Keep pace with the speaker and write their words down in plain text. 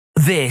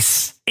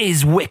This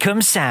is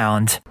Wycombe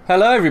Sound.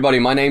 Hello everybody,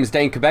 my name's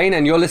Dane Cobain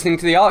and you're listening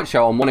to The Art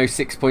Show on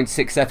 106.6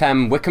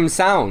 FM Wycombe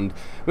Sound.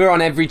 We're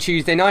on every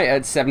Tuesday night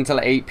at 7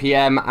 till 8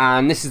 PM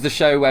and this is the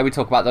show where we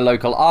talk about the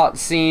local art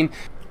scene.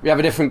 We have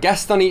a different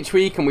guest on each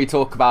week and we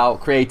talk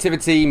about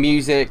creativity,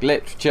 music,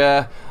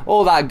 literature,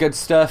 all that good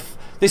stuff.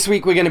 This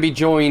week we're going to be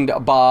joined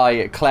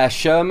by Clare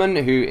Sherman,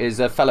 who is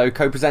a fellow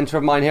co-presenter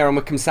of mine here on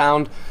Wycombe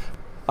Sound.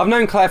 I've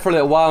known Claire for a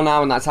little while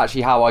now, and that's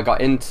actually how I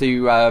got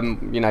into,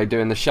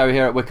 doing the show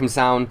here at Wycombe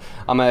Sound.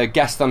 I'm a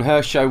guest on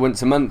her show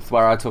once a month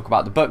where I talk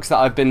about the books that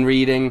I've been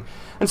reading.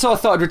 And so I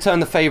thought I'd return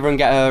the favour and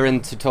get her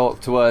in to talk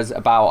to us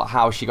about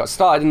how she got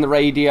started in the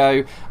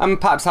radio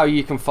and perhaps how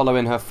you can follow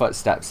in her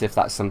footsteps if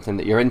that's something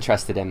that you're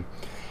interested in.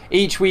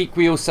 Each week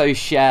we also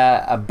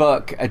share a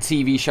book, a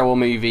TV show or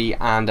movie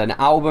and an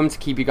album to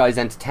keep you guys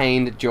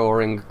entertained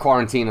during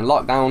quarantine and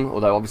lockdown,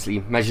 although obviously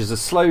measures are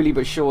slowly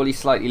but surely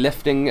slightly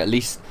lifting, at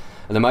least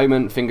at the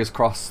moment. Fingers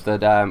crossed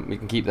that we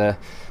can keep the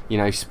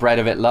spread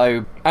of it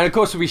low. And of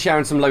course we'll be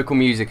sharing some local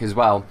music as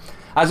well.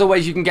 As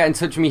always, you can get in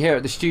touch with me here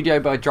at the studio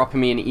by dropping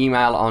me an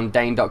email on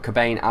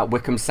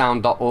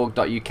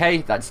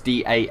dane.cobain@wycombesound.org.uk. That's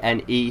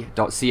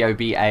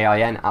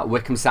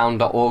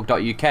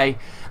dane.cobain@wycombesound.org.uk.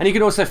 And you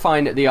can also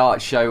find The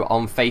Art Show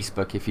on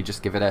Facebook if you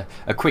just give it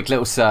a quick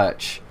little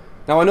search.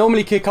 Now, I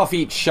normally kick off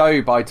each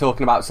show by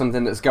talking about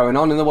something that's going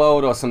on in the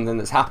world or something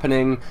that's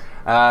happening.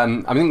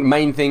 I think the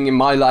main thing in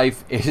my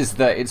life is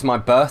that it's my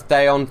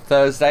birthday on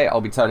Thursday. I'll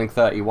be turning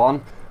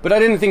 31. But I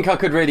didn't think I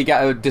could really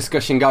get a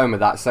discussion going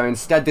with that. So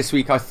instead this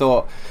week I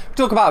thought we'd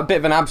talk about a bit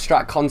of an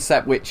abstract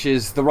concept, which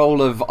is the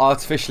role of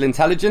artificial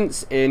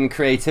intelligence in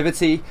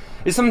creativity.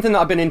 It's something that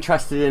I've been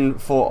interested in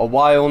for a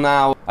while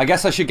now. I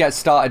guess I should get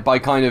started by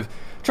kind of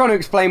trying to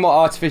explain what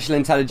artificial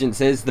intelligence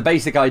is. The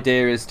basic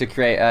idea is to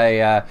create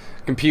a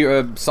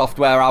computer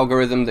software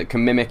algorithm that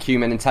can mimic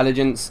human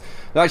intelligence.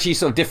 There are actually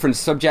sort of different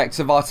subjects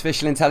of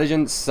artificial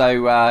intelligence.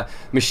 So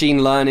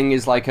machine learning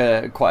is like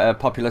quite a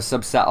popular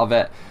subset of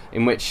it,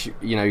 in which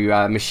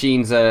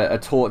machines are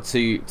taught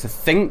to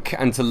think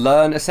and to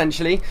learn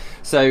essentially.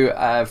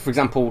 So for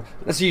example,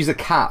 let's use a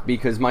cat,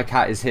 because my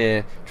cat is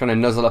here trying to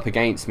nuzzle up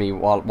against me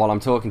while I'm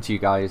talking to you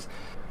guys.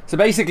 So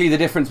basically the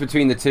difference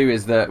between the two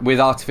is that with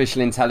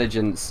artificial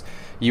intelligence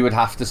you would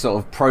have to sort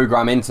of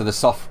program into the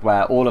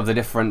software all of the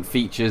different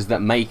features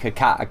that make a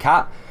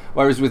cat,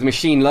 whereas with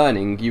machine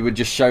learning you would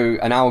just show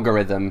an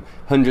algorithm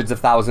hundreds of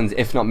thousands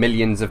if not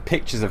millions of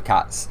pictures of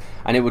cats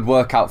and it would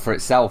work out for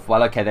itself,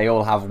 well okay, they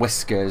all have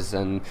whiskers,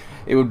 and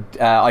it would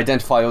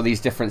identify all these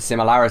different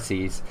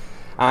similarities.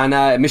 And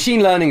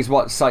machine learning is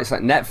what sites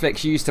like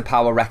Netflix use to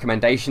power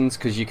recommendations,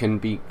 because you can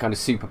be kind of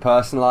super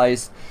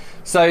personalized.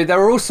 So there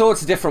are all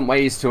sorts of different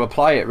ways to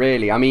apply it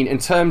really. I mean, in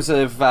terms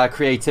of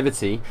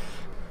creativity,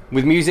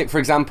 with music, for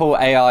example,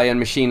 AI and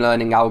machine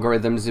learning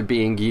algorithms are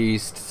being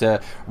used to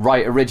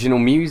write original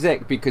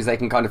music because they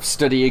can kind of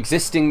study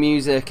existing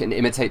music and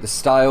imitate the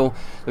style.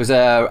 There was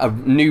a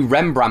new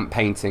Rembrandt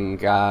painting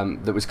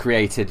that was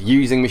created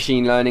using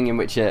machine learning, in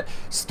which it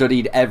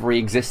studied every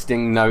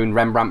existing known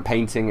Rembrandt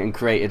painting and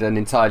created an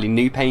entirely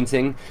new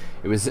painting.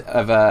 It was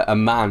of a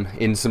man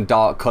in some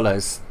dark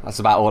colours. That's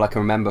about all I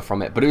can remember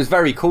from it. But it was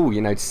very cool,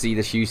 to see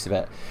this use of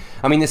it.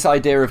 I mean, this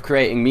idea of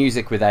creating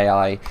music with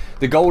AI,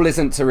 the goal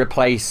isn't to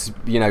replace,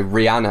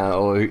 Rihanna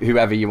or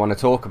whoever you want to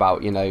talk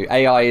about.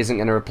 AI isn't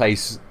going to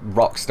replace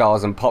rock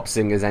stars and pop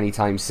singers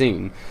anytime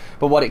soon.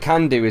 But what it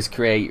can do is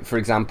create, for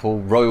example,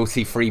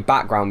 royalty-free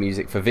background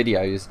music for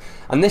videos.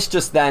 And this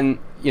just then,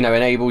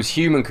 enables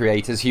human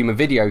creators, human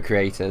video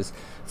creators,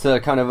 to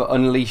kind of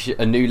unleash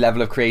a new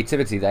level of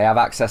creativity. They have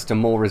access to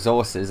more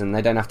resources and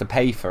they don't have to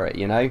pay for it,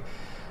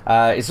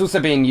 It's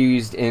also being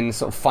used in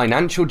sort of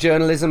financial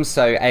journalism,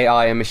 so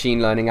AI and machine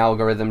learning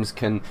algorithms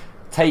can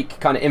take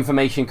kind of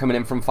information coming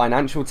in from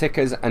financial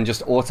tickers and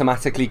just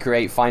automatically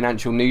create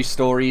financial news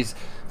stories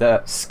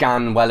that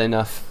scan well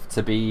enough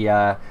to be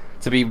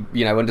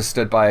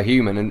understood by a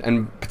human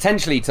and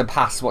potentially to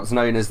pass what's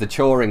known as the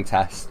Turing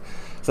test.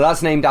 So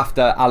that's named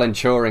after Alan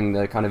Turing,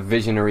 the kind of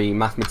visionary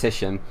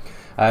mathematician.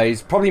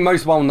 He's probably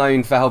most well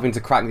known for helping to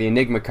crack the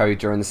Enigma code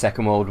during the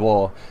Second World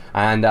War,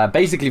 and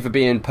basically for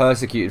being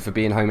persecuted for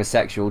being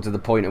homosexual to the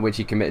point at which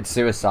he committed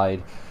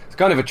suicide. It's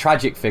kind of a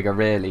tragic figure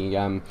really,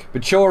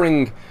 but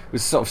Turing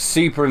was sort of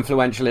super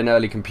influential in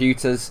early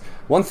computers.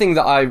 One thing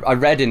that I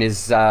read in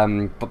his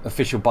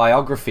official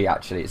biography,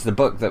 actually, it's the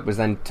book that was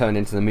then turned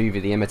into the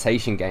movie The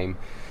Imitation Game.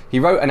 He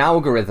wrote an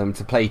algorithm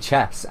to play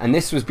chess, and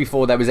this was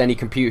before there was any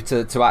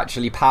computer to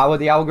actually power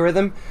the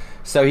algorithm.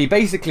 So he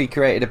basically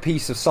created a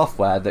piece of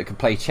software that could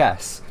play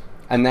chess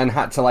and then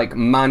had to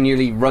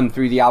manually run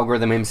through the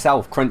algorithm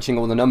himself, crunching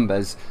all the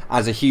numbers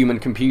as a human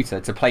computer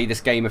to play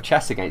this game of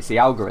chess against the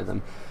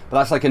algorithm.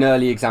 But that's an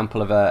early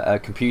example of a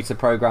computer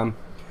program.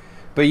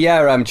 But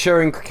yeah,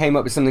 Turing came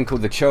up with something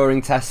called the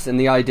Turing test, and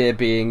the idea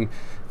being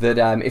that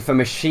if a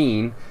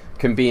machine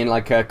can be in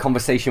a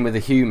conversation with a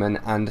human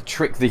and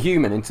trick the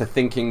human into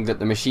thinking that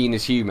the machine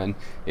is human,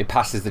 it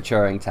passes the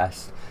Turing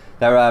test.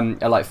 There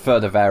are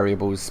further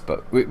variables,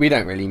 but we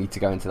don't really need to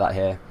go into that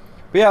here.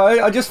 But yeah,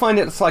 I just find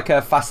it's like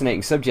a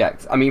fascinating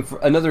subject. I mean, for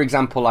another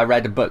example, I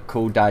read a book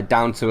called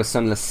Down to a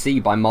Sunless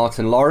Sea by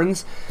Martin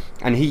Lawrence,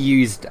 and he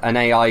used an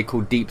AI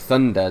called Deep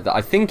Thunder that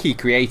I think he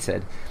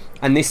created.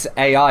 And this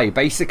AI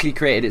basically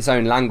created its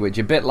own language,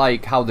 a bit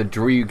like how the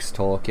Droogs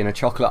talk in A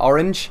Clockwork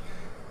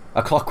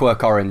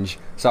Orange.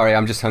 Sorry,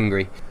 I'm just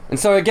hungry. And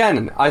so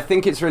again, I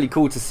think it's really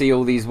cool to see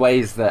all these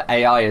ways that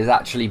AI is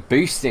actually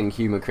boosting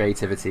human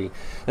creativity.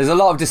 There's a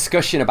lot of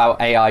discussion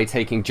about AI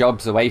taking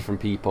jobs away from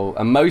people,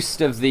 and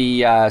most of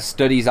the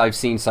studies I've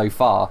seen so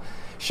far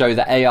show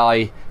that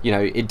AI,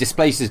 it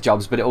displaces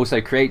jobs, but it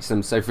also creates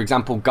them. So for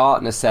example,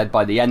 Gartner said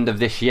by the end of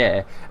this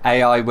year,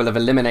 AI will have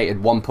eliminated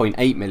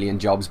 1.8 million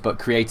jobs, but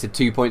created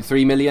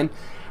 2.3 million.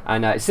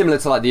 And it's similar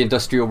to like the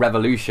Industrial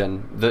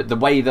Revolution. The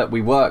way that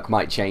we work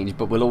might change,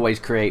 but we'll always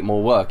create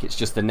more work. It's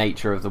just the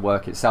nature of the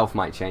work itself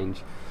might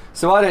change.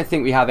 So I don't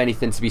think we have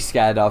anything to be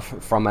scared of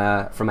from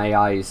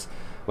AIs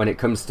when it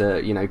comes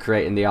to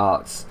creating the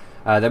arts.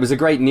 There was a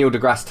great Neil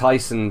deGrasse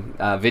Tyson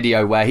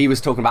video where he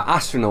was talking about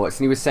astronauts,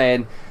 and he was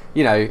saying,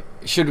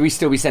 should we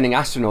still be sending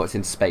astronauts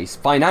into space?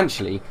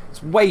 Financially,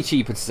 it's way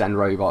cheaper to send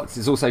robots.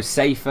 It's also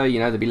safer.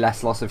 There'd be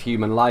less loss of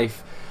human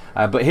life.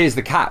 But here's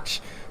the catch.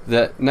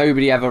 That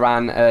nobody ever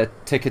ran a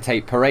ticker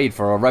tape parade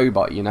for a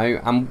robot,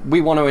 and we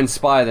want to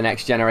inspire the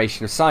next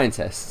generation of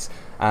scientists,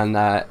 and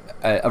a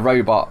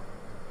robot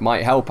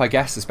might help, I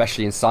guess,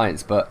 especially in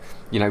science, but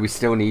we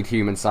still need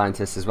human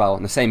scientists as well,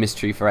 and the same is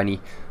true for any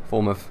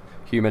form of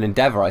human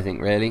endeavour, I think,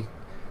 really,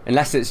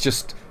 unless it's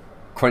just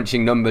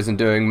crunching numbers and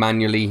doing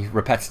manually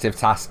repetitive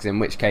tasks, in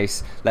which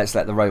case let's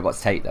let the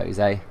robots take those,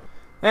 eh?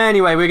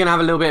 Anyway, we're going to have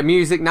a little bit of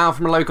music now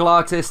from a local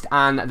artist,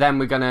 and then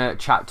we're going to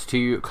chat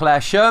to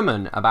Clare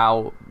Sherman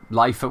about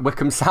life at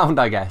Wycombe Sound,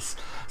 I guess.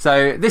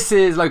 So this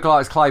is local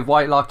artist Clive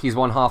Whitelock. He's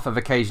one half of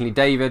Occasionally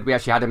David. We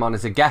actually had him on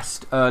as a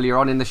guest earlier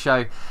on in the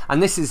show,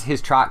 and this is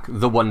his track,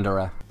 The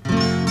Wanderer.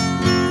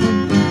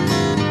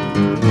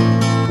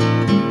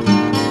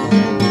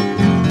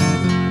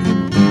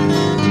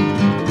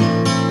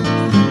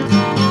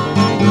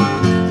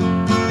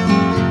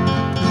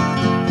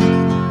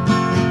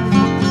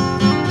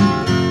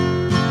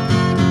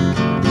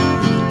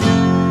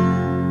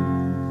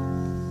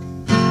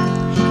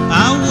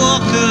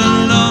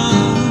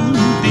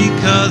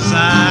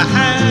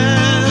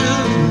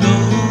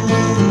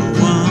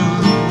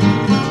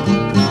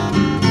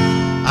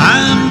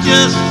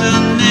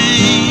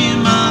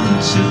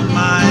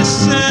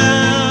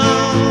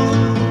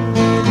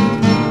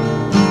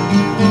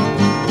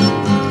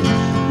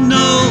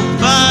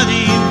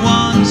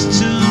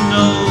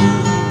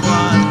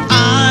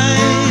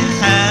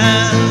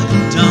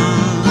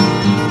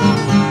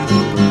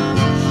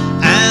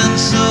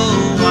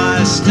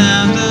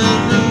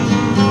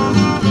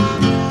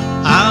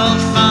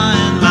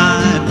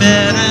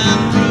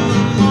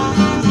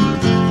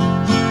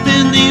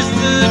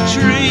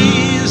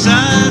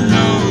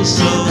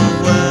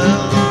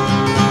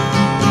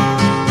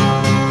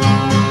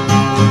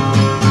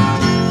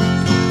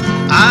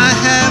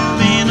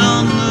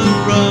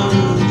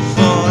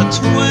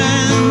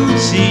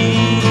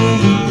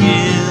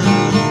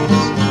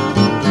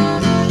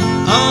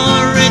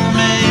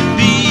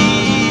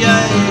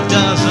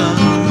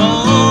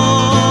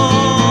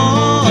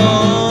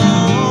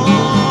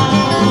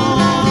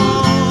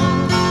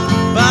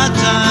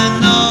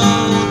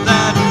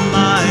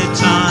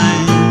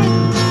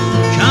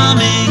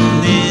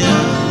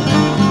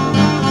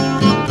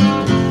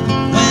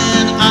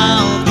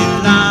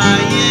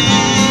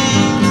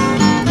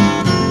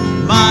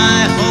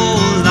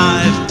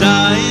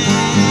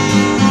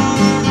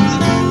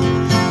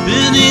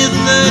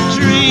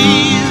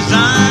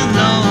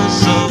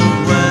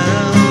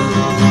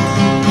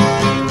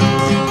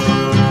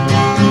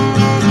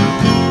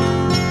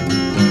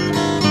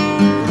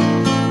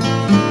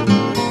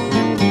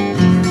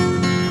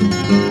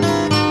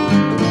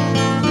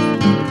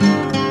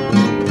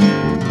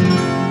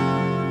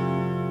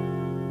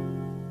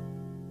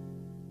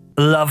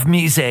 Love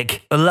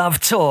music, love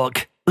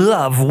talk,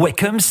 love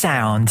Wycombe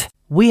Sound.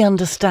 We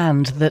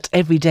understand that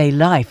everyday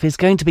life is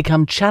going to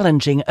become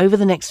challenging over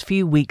the next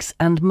few weeks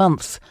and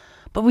months,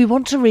 but we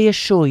want to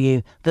reassure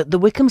you that the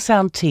Wycombe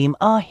Sound team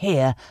are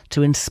here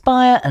to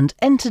inspire and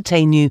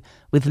entertain you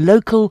with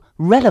local,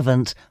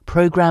 relevant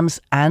programmes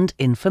and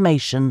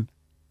information.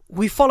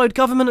 We followed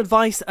government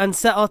advice and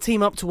set our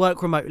team up to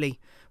work remotely.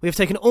 We have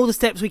taken all the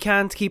steps we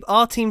can to keep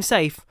our team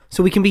safe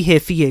so we can be here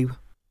for you.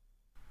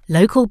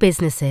 Local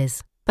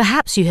businesses.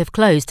 Perhaps you have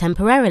closed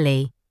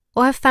temporarily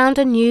or have found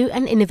a new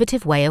and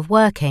innovative way of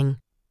working.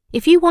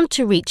 If you want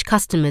to reach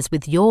customers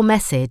with your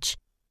message,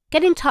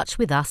 get in touch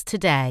with us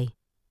today.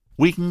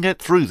 We can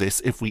get through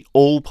this if we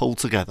all pull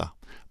together.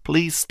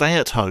 Please stay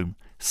at home,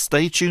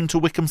 stay tuned to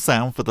Wycombe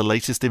Sound for the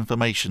latest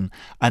information,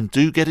 and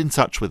do get in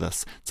touch with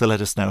us to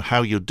let us know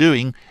how you're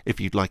doing, if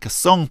you'd like a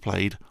song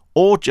played,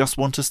 or just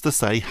want us to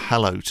say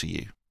hello to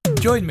you.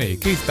 Join me,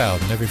 Keith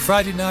Bowden, every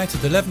Friday night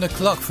at 11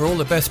 o'clock for all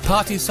the best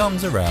party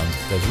songs around.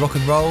 There's rock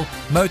and roll,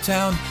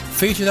 Motown,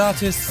 featured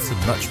artists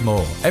and much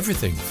more.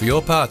 Everything for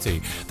your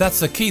party.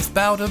 That's the Keith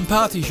Bowden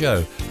Party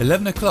Show,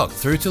 11 o'clock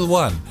through till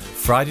 1,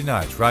 Friday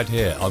night, right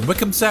here on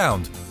Wycombe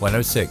Sound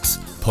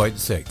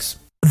 106.6.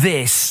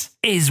 This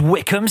is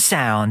Wycombe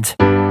Sound.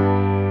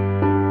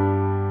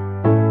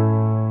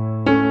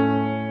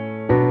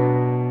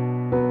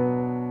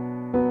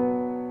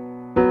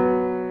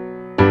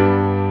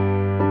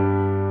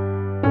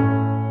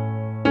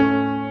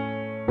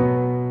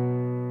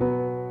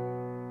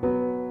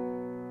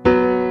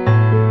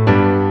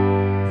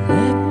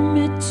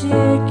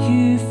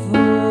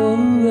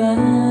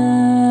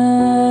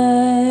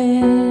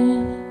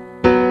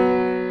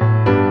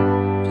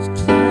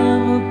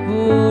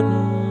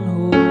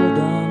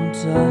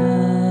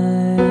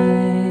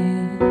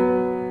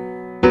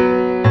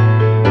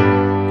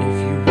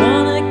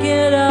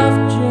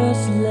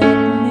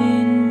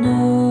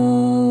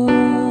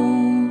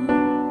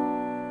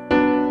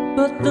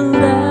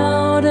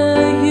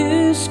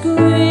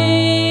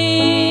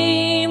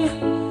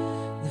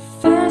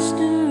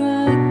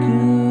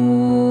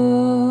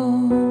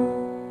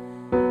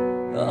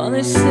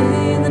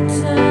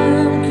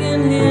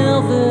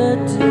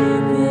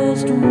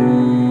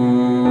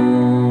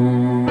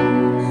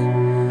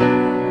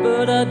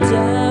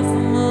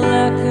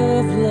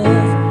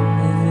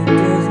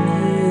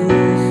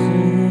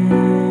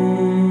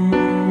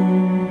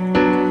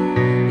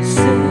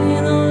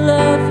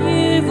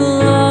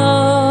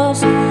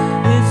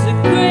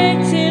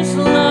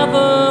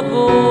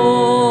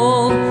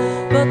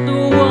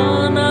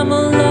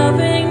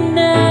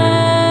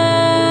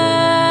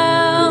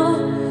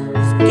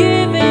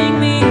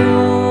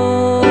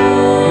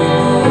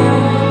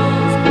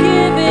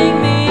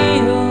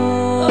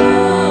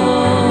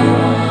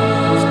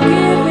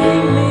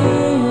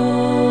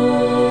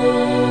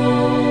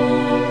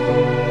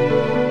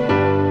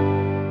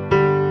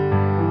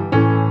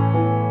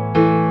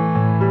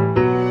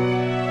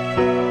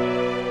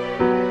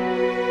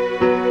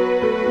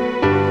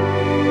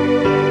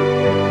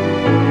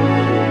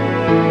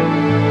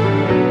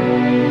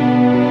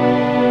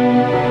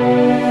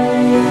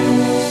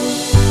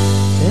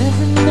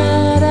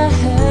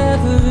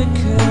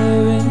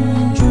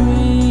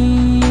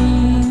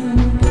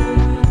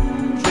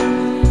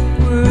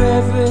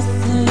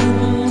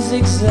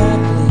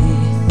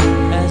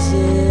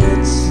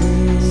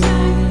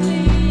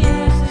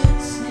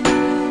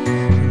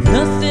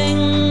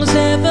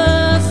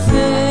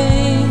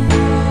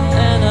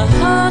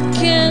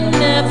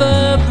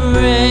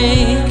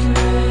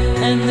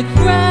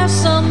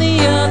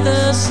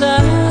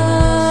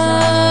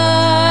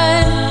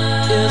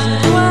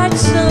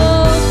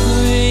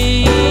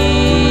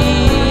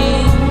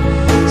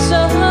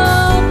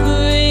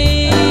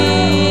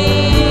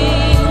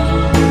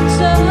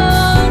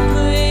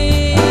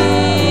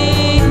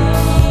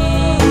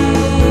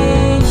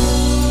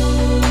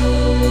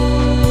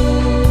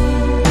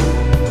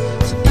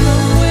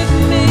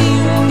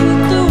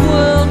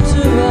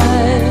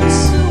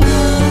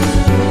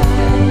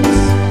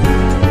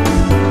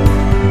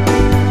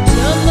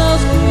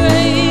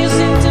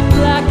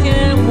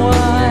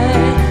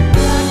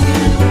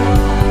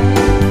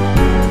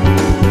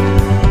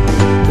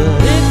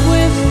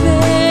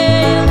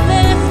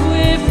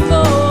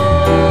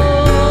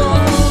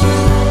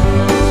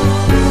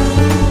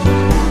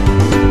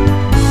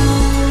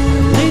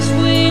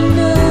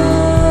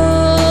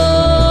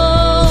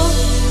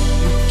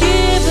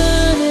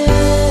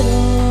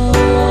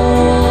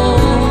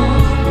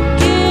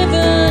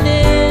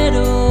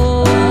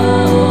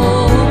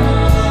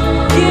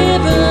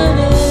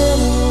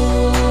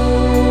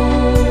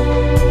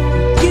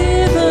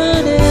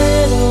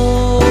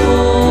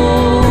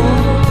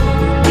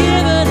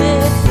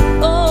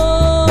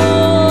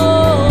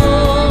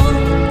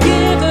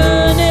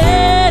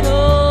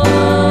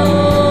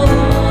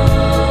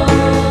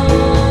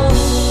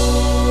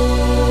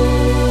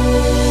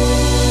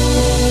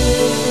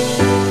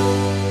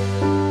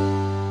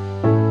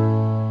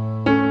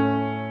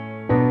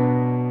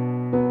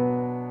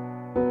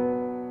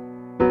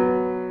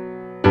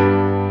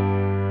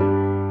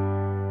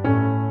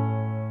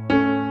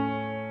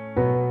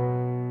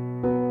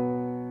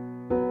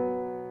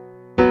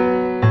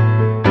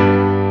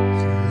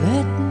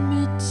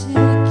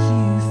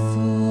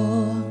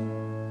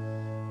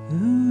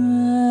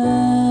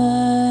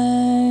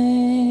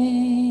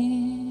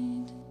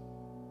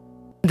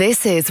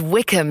 This is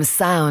Wycombe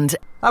Sound.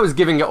 That was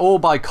Giving It All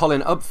by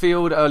Colin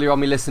Upfield. Earlier on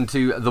we listened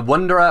to The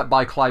Wanderer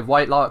by Clive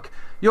Whitelock.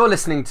 You're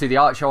listening to The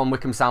Art Show on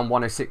Wycombe Sound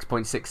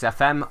 106.6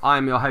 FM.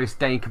 I'm your host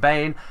Dane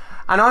Cobain,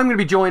 and I'm going to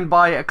be joined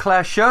by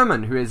Clare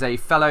Sherman, who is a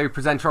fellow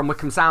presenter on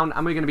Wycombe Sound,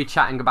 and we're going to be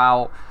chatting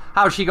about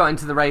how she got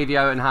into the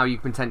radio and how you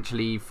can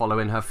potentially follow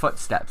in her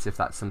footsteps if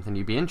that's something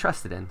you'd be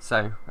interested in.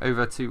 So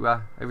over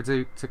to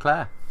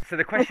Clare. So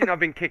the question I've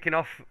been kicking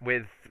off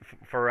with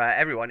for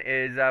everyone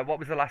is, what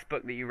was the last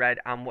book that you read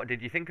and what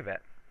did you think of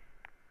it?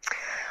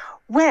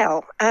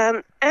 Well,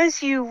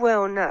 as you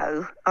well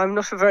know, I'm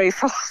not a very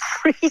fast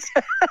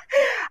reader.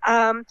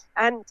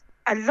 And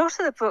a lot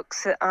of the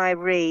books that I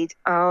read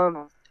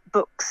are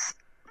books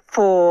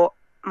for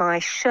my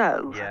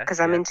show because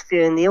I'm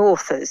interviewing the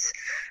authors.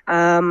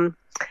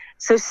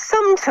 So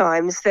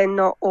sometimes they're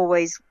not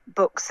always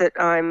books that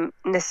I'm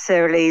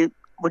necessarily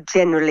would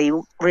generally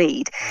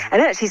read.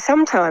 And actually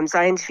sometimes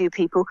I interview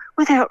people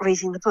without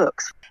reading the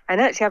books. And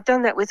actually I've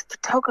done that with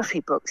photography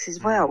books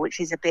as well, which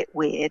is a bit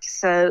weird.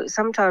 So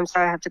sometimes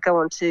I have to go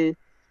on to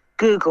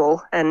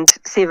Google and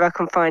see if I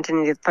can find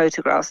any of the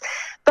photographs.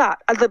 But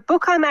the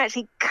book I'm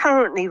actually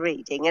currently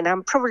reading, and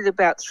I'm probably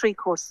about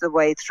 3/4 of the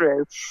way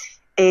through,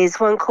 is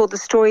one called The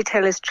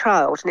Storyteller's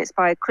Child, and it's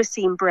by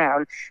Christine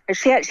Brown. And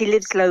she actually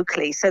lives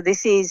locally. So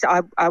this is,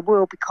 I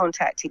will be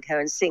contacting her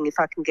and seeing if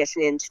I can get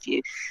an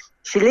interview.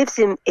 She lives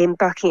in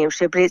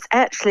Buckinghamshire, but it's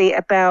actually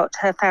about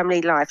her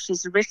family life.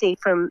 She's originally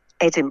from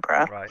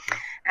Edinburgh,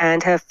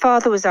 and her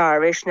father was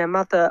Irish and her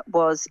mother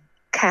was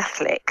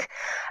Catholic.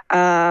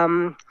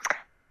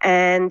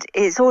 And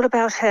it's all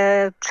about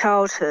her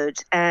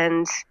childhood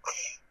and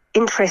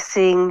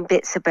interesting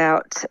bits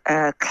about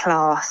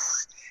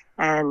class.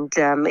 And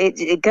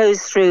it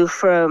goes through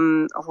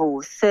from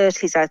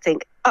 30s, I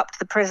think, up to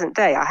the present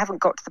day. I haven't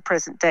got to the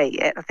present day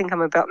yet. I think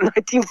I'm about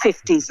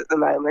 1950s at the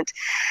moment.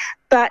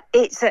 But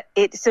it's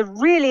a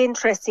really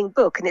interesting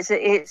book, and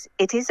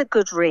it is a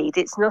good read.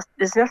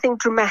 There's nothing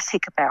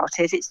dramatic about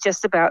it. It's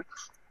just about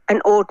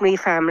an ordinary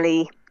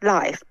family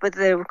life. But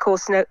there, of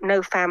course,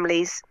 no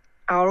families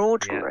are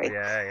ordinary.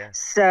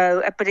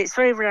 So, but it's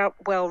very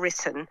well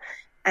written,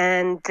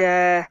 and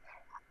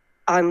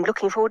I'm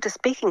looking forward to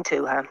speaking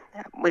to her,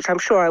 which I'm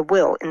sure I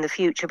will in the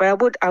future.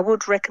 But I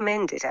would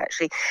recommend it,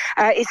 actually.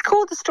 It's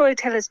called The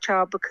Storyteller's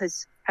Child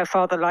because her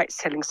father likes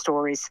telling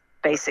stories,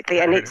 basically,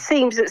 and it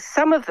seems that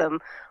some of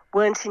them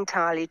weren't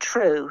entirely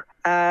true.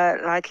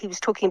 Like he was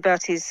talking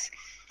about his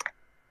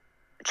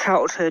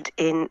childhood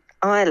in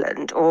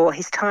Ireland, or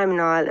his time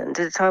in Ireland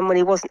at a time when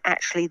he wasn't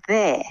actually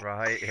there.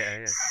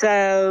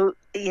 So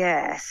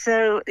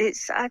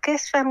it's, I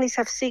guess families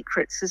have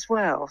secrets as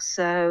well,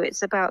 so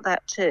it's about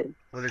that too.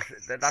 Well,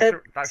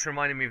 that's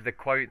reminding me of the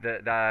quote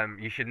that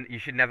you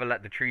should never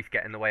let the truth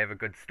get in the way of a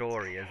good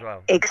story as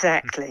well.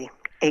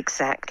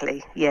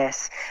 Exactly,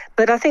 yes.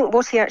 But I think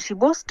what he actually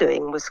was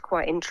doing was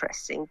quite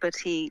interesting. But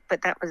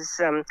that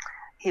was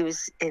he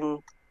was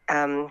in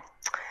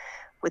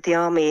with the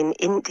army in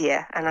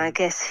India, and I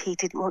guess he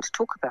didn't want to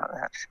talk about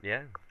that.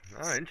 Yeah.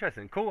 Oh,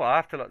 interesting. Cool. I'll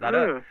have to look that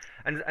up.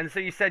 And so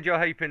you said you're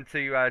hoping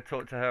to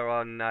talk to her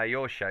on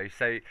your show.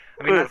 So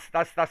I mean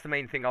that's the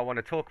main thing I want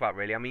to talk about,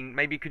 really. I mean,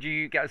 maybe could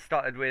you get us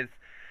started with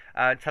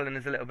telling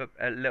us a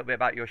little bit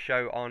about your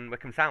show on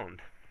Wycombe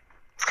Sound?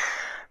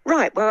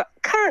 Right. Well,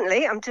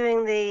 currently I'm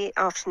doing the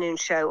afternoon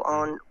show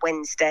on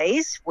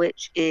Wednesdays,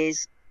 which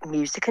is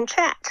music and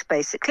chat,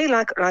 basically,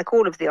 like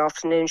all of the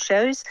afternoon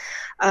shows.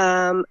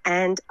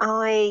 And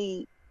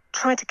I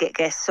try to get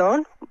guests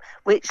on,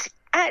 which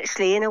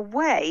actually, in a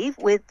way,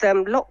 with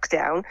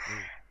lockdown,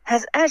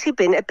 has actually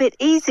been a bit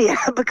easier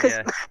because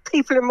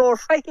people are more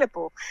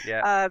available.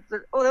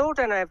 Or they all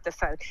don't have the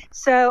phone.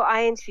 So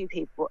I interview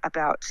people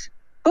about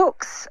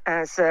books,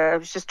 as I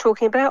was just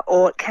talking about,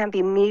 or it can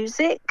be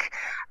music,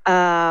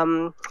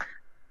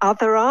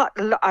 other art.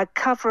 I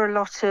cover a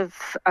lot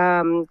of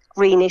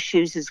green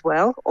issues as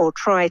well, or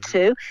try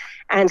to,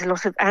 and a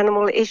lot of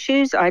animal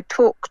issues. I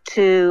talk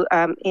to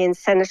Ian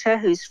Senator,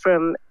 who's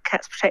from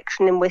Cats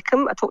Protection in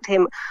Wycombe. I talk to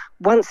him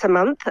once a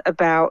month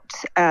about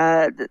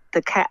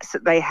the cats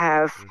that they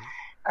have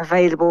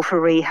available for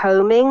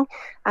rehoming.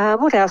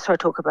 What else do I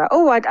talk about?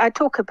 Oh, I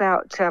talk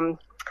about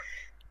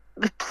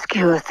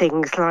obscure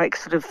things like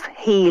sort of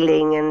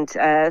healing and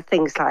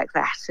things like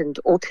that, and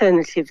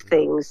alternative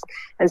things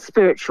and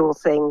spiritual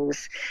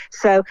things.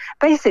 So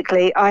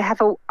basically I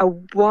have a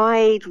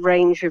wide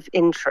range of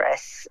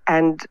interests,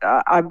 and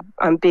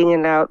I'm being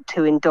allowed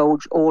to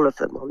indulge all of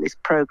them on this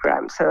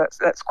program, so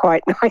that's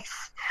quite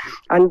nice,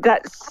 and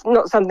that's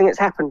not something that's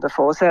happened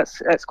before, so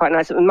that's quite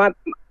nice. My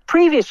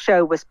previous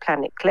show was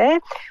Planet Clare,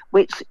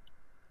 which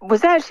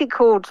was actually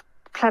called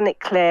Planet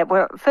Clare.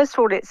 Well, first of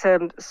all, it's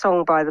a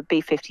song by the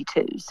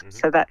B-52s,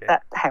 so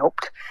that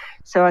helped.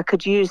 So I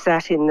could use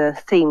that in the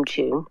theme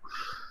tune.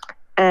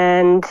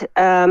 And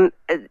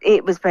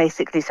it was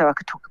basically so I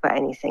could talk about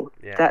anything.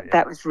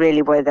 That was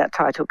really where that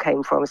title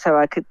came from. So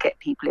I could get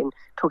people in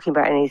talking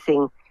about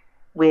anything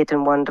weird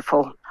and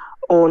wonderful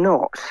or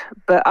not.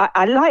 But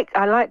I like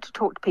to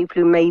talk to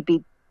people who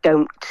maybe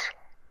don't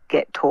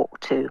get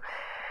talked to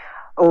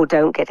or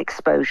don't get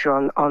exposure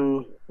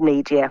on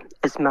media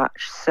as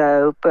much.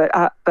 So, but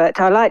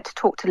I like to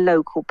talk to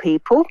local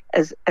people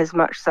as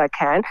much as I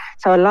can.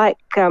 So I like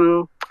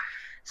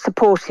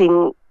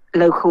supporting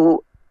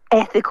local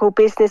ethical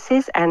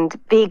businesses and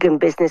vegan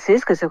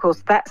businesses, because of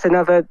course that's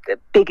another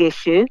big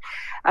issue.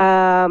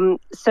 So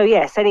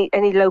yes,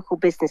 any local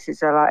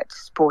businesses I like to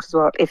support as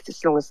well,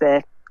 as long as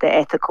they're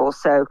ethical.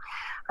 So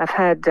I've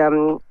had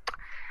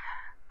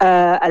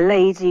a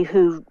lady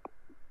who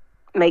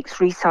makes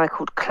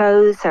recycled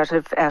clothes out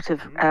of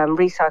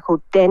recycled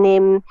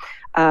denim,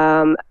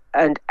 and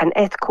an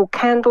ethical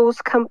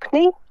candles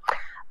company.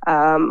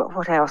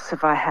 What else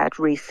have I had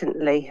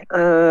recently?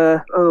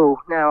 Now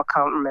I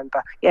can't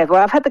remember. Yeah,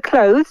 well, I've had the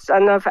clothes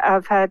and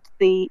I've had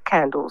the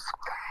candles.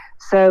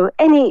 So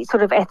any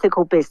sort of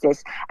ethical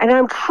business. And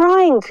I'm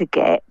trying to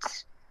get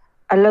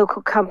a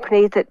local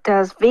company that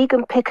does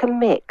vegan pick and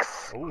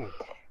mix. Ooh.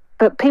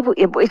 But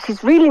which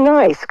is really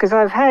nice because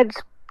I've had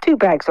 2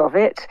 bags of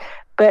it,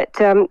 but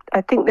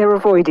I think they're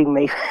avoiding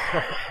me.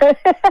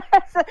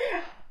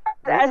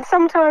 That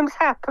sometimes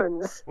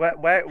happens.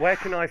 Where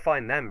can I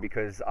find them?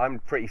 Because I'm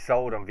pretty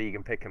sold on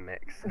vegan pick and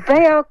mix.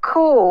 They are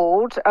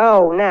called,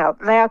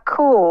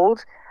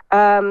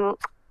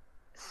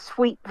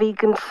 Sweet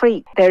Vegan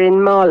Treat. They're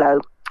in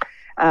Marlow.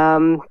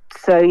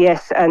 So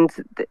yes, and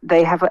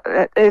they have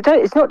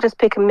it's not just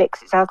pick and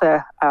mix, it's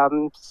other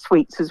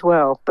sweets as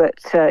well, but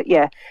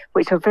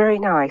which are very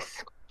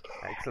nice.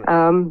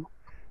 Excellent.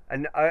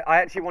 And I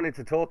actually wanted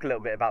to talk a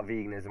little bit about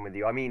veganism with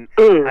you. I mean,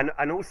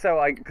 and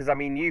also because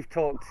you've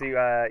talked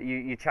to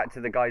you chat to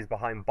the guys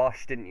behind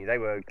Bosch, didn't you? They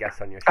were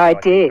guests on your show. I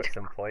did at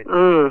some point.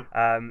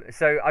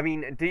 So I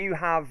mean, do you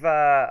have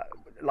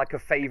like a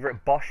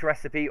favourite Bosch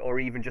recipe, or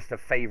even just a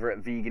favourite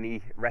vegan-y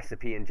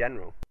recipe in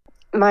general?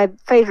 My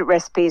favourite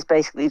recipe is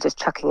basically just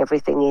chucking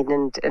everything in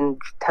and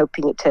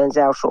hoping it turns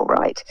out all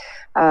right.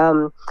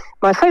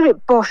 My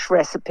favourite Bosch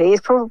recipe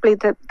is probably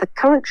the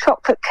current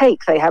chocolate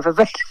cake they have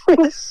available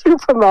in the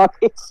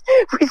supermarkets,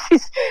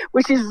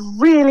 which is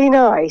really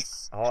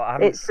nice. Oh, I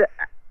haven't seen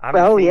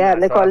that,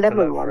 and they've got a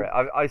lemon one.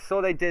 I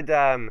saw they did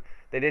some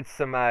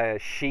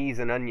cheese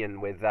and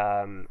onion with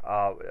one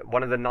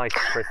of the nice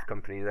crisp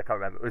companies. I can't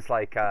remember. It was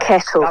like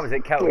Kettle. That was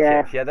it, Kettle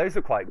chips. Yeah, those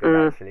were quite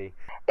good actually.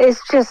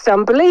 It's just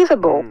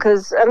unbelievable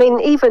because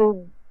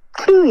even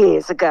 2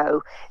 years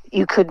ago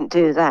you couldn't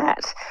do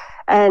that,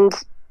 and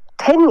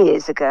 10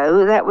 years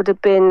ago that would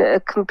have been a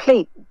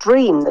complete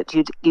dream that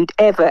you'd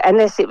ever,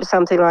 unless it was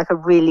something like a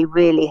really,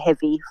 really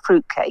heavy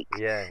fruit cake.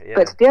 Yeah.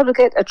 But to be able to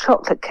get a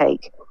chocolate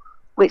cake,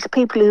 which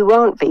people who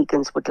aren't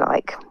vegans would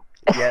like.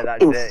 Yeah,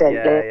 that's instantly.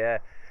 it. Yeah.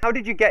 How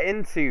did you get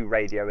into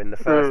radio in the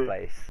first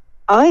place?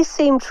 I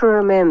seem to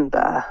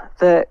remember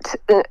that,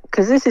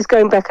 because this is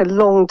going back a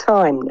long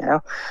time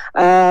now,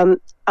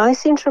 I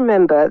seem to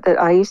remember that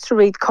I used to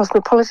read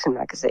Cosmopolitan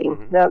magazine.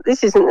 Mm-hmm. Now,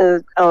 this isn't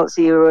the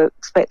answer you were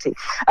expecting.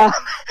 I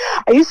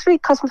used to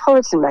read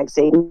Cosmopolitan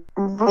magazine,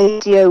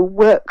 Radio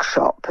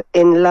Workshop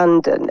in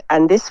London,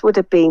 and this would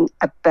have been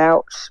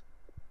about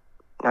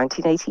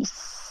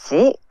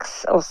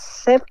 1986 or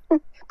 7.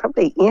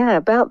 Probably, yeah,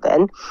 about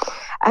then.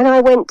 And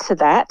I went to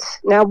that.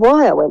 Now,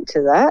 why I went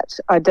to that,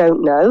 I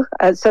don't know.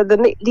 So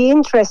the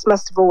interest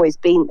must have always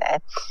been there.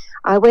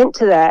 I went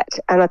to that,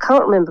 and I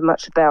can't remember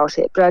much about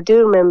it, but I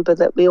do remember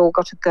that we all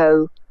got to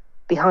go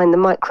behind the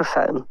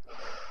microphone,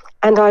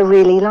 and I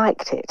really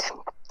liked it.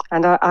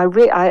 And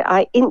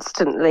I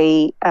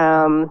instantly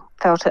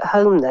felt at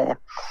home there.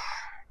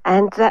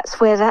 And that's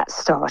where that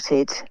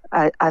started,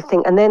 I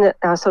think. And then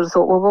I sort of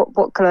thought, well,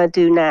 what can I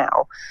do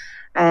now?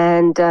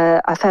 And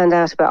I found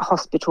out about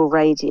hospital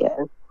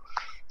radio.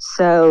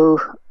 So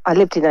I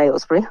lived in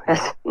Aylesbury.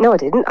 No, I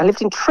didn't. I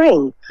lived in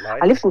Tring.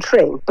 Right. I lived in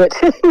Tring, but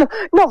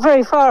not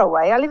very far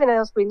away. I live in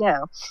Aylesbury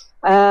now.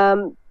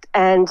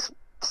 And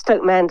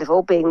Stoke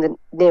Mandeville being the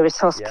nearest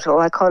hospital,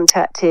 I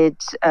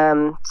contacted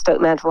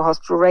Stoke Mandeville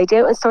Hospital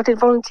Radio and started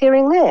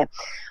volunteering there,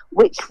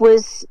 which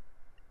was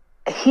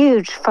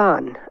huge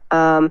fun,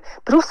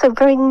 but also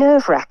very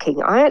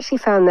nerve-wracking. I actually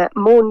found that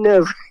more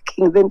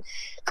nerve-wracking than,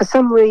 for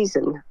some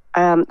reason,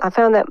 I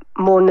found that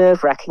more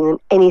nerve-wracking than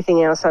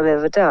anything else I've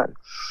ever done.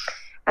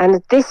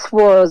 And this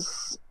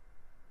was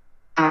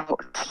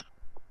about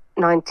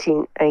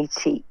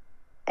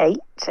 1988,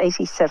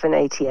 87,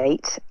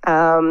 88.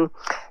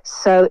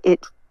 So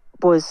it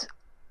was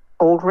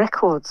old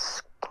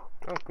records.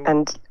 Oh,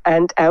 cool.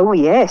 And oh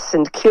yes,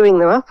 and queuing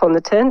them up on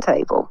the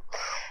turntable.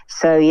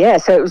 So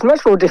so it was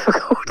much more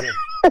difficult. Yeah.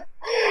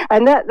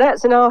 And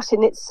that's an art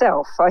in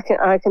itself. I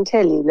can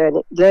tell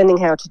you, learning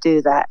how to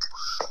do that.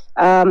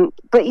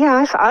 But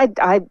yeah,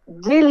 I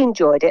really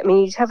enjoyed it. I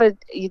mean,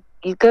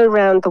 you'd go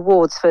around the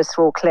wards first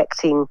of all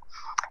collecting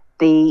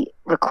the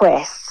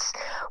requests,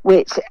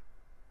 which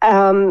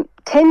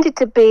tended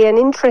to be an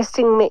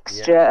interesting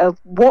mixture of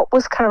what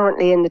was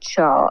currently in the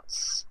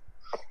charts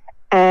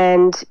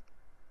and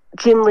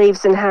Jim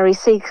Reeves and Harry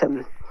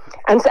Seacombe,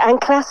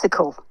 and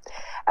classical.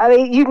 I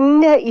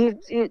mean,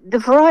 the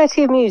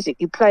variety of music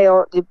you play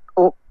on,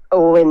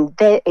 or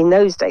in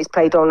those days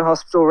played on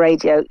hospital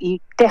radio, you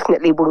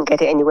definitely wouldn't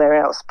get it anywhere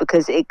else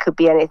because it could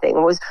be anything.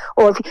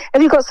 Or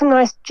if you got some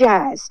nice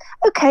jazz,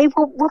 okay,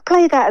 we'll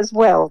play that as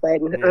well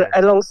then,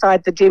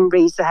 alongside the Jim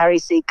Reeves, the Harry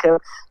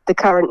Seacombe, the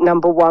current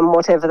number one,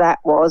 whatever that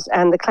was,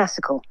 and the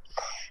classical.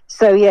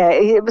 So yeah,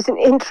 it was an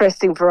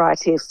interesting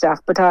variety of stuff,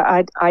 but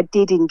I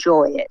did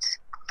enjoy it.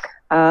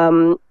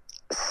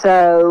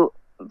 So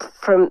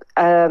from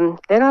then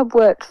I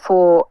worked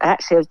for,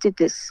 actually I did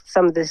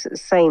some of this at the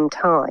same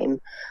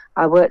time.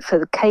 I worked for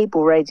the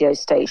cable radio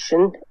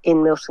station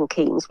in Milton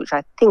Keynes, which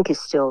I think is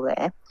still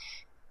there,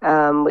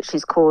 which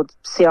is called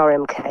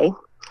CRMK,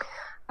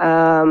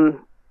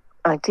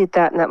 I did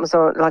that, and that was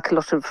on, like a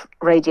lot of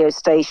radio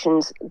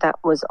stations, that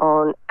was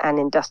on an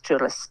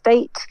industrial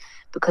estate,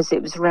 because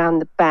it was around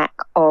the back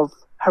of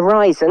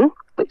Horizon,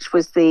 which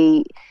was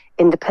the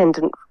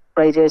independent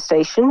radio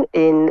station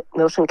in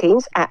Milton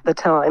Keynes at the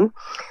time.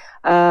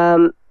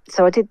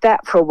 So I did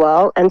that for a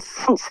while, and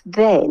since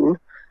then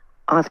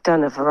I've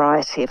done a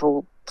variety of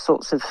all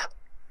sorts of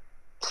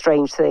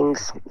strange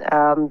things,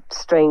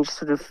 strange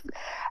sort of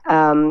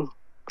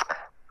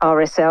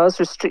RSLs,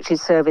 restricted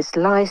service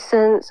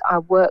license. I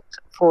worked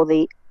for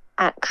the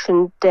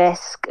action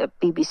desk at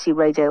BBC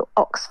Radio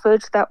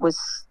Oxford. That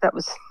was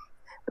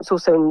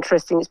also an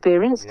interesting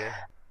experience.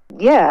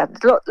 Yeah,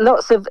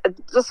 lots of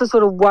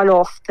sort of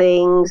one-off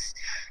things,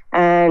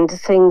 and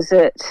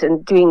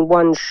doing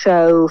one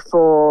show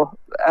for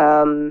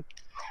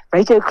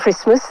Radio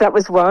Christmas. That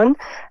was one.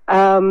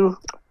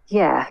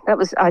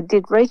 I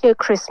did Radio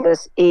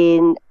Christmas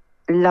in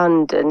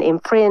London, in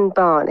Free and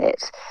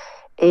Barnet,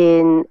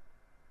 in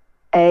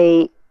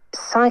a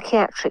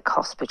psychiatric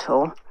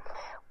hospital,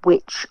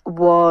 which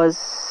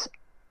was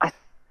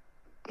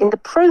in the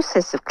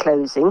process of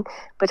closing,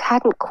 but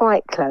hadn't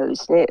quite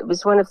closed. It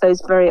was one of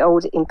those very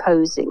old,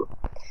 imposing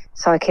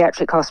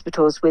psychiatric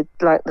hospitals with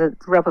like the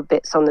rubber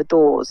bits on the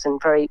doors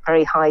and very,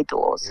 very high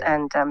doors. Yeah.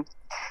 And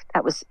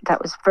that was a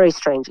very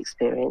strange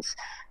experience.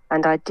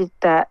 And I did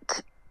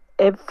that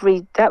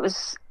that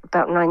was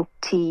about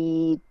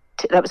 92,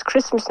 that was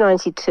Christmas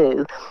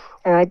 92.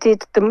 And I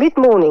did the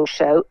mid-morning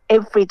show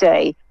every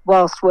day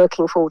whilst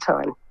working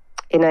full-time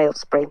in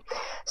Aylesbury.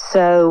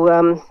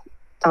 So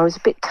I was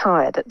a bit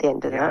tired at the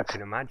end of that. I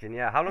can imagine.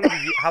 Yeah. How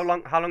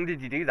long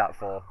did you do that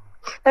for?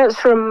 That was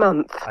for a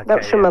month. Okay, that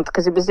was for a month,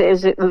 because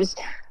it was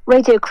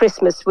Radio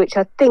Christmas, which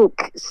I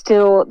think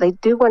still they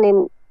do one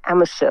in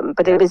Amersham,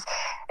 but it was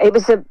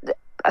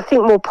I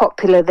think more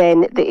popular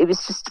then. It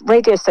was just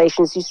radio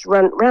stations used to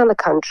run around the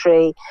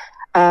country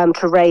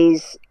to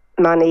raise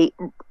money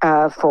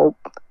for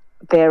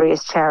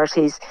various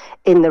charities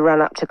in the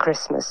run up to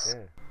Christmas.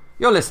 Yeah.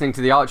 You're listening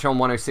to The Archer on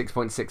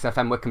 106.6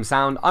 FM Wycombe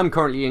Sound. I'm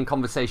currently in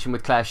conversation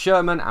with Clare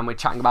Sherman, and we're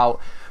chatting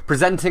about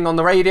presenting on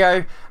the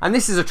radio. And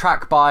this is a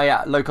track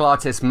by local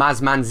artist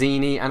Maz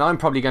Manzini, and I'm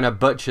probably going to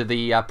butcher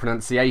the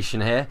pronunciation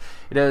here.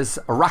 It is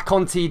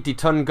Racconti di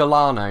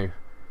Tungolano.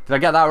 Did I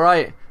get that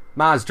right?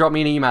 Maz, drop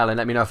me an email and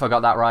let me know if I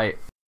got that right.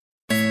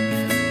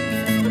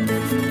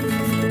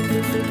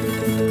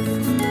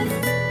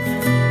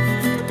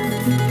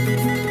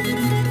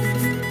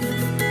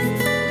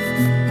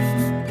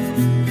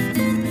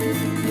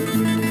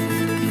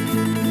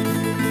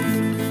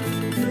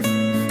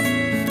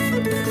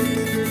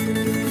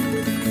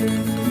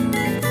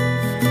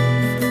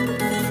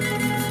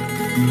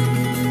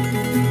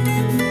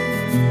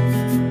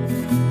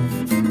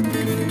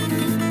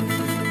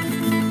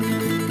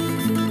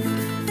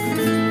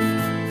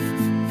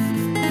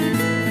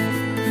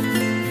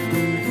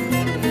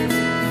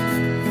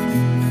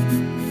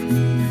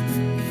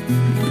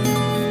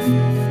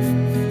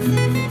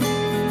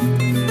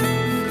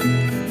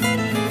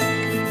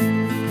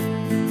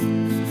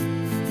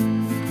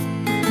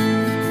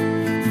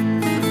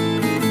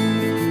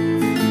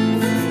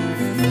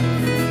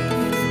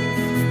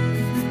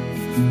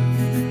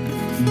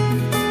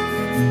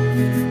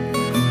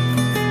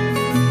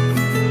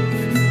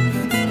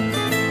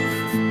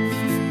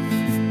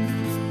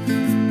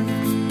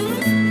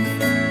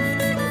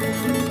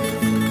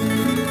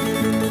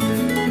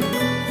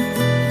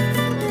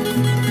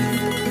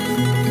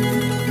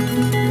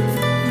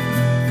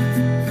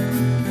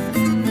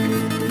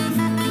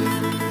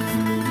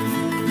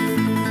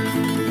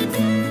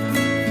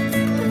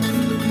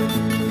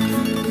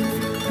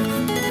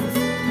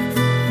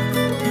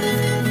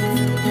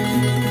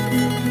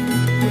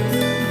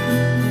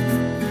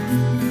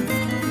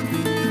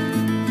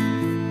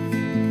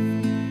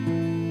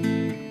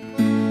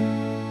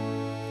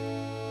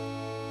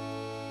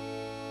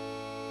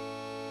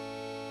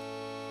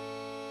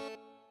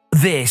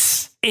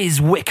 This is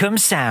Wycombe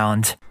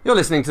Sound. You're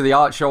listening to The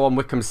Art Show on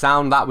Wycombe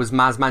Sound. That was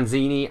Maz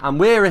Manzini, and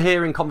we're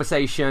here in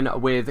conversation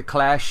with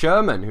Clare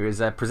Sherman, who is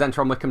a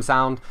presenter on Wycombe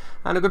Sound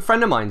and a good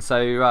friend of mine. So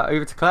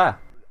over to Clare.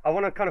 I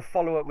want to kind of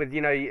follow up with,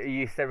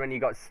 you said when you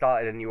got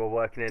started and you were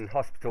working in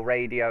hospital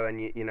radio, and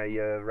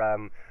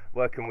you're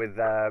working with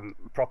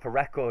proper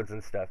records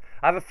and stuff.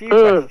 I have a few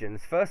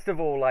questions. First of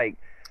all, like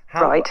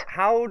how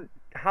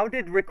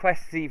did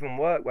requests even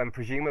work when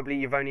presumably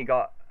you've only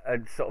got a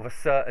sort of a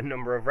certain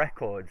number of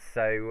records?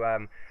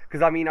 So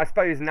because I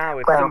suppose now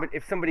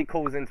if somebody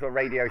calls into a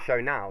radio show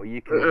now,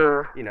 you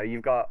can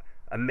you've got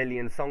a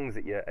million songs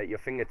at your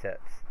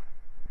fingertips.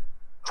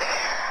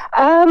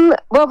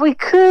 Well, we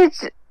could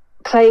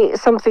play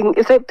something.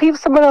 If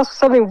someone asked for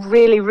something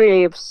really,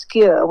 really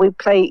obscure, we'd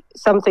play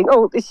something.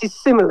 Oh, this is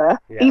similar,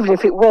 even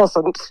if it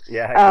wasn't.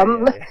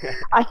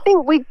 I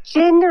think we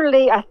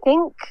generally. I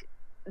think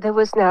there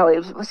was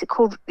what's it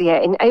called? Yeah,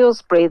 in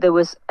Aylesbury there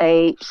was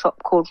a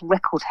shop called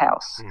Record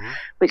House,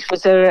 which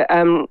was a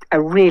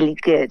really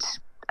good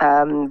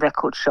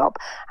record shop,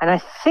 and I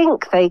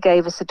think they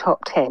gave us a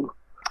top 10.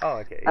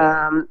 Oh, okay.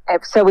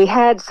 So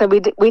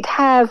we'd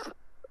have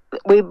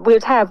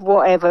we'd have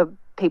whatever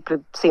people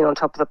have seen on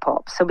Top of the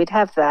Pops, so we'd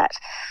have that.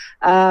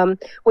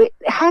 We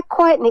had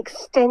quite an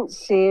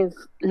extensive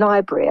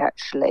library,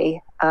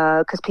 actually,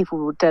 because people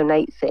would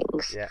donate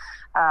things. Yeah.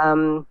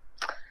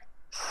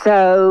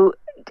 So,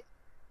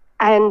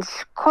 and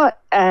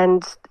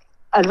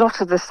a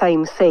lot of the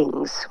same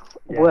things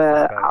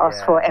were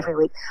asked for every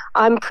week.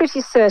 I'm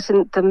pretty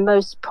certain the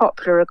most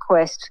popular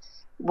request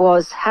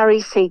was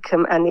Harry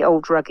Seacombe and the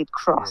Old Rugged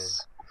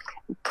Cross.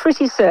 Yeah.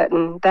 Pretty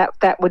certain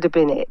that would have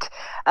been it.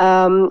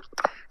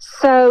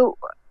 So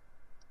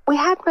we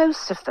had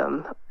most of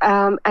them,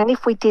 and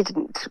if we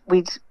didn't,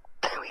 we'd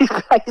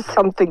play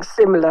something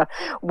similar,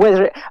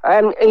 whether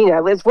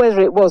it,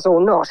 whether it was or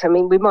not. I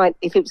mean, we might,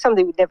 if it was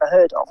something we'd never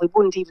heard of, we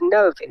wouldn't even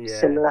know if it was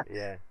similar,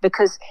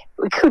 because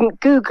we couldn't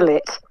Google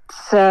it.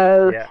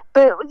 So,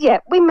 but yeah,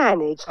 we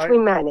managed. I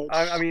mean,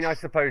 I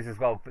suppose as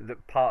well,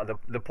 part of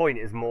the point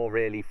is more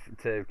really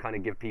to kind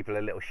of give people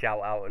a little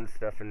shout out and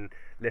stuff and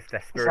lift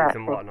their spirits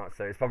and whatnot.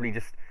 So it's probably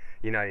just,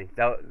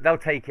 they'll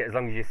take it as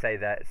long as you say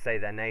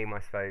their name,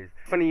 I suppose.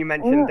 Funny you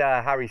mentioned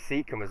Harry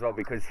Seacombe as well,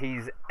 because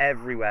he's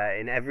everywhere.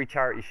 In every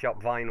charity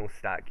shop vinyl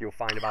stack, you'll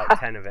find about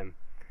 10 of him.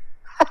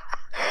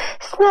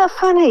 Isn't that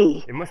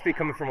funny? It must be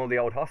coming from all the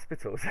old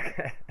hospitals.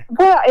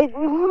 Well,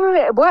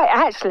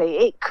 actually,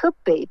 it could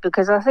be,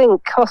 because I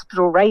think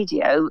hospital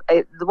radio,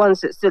 the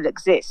ones that still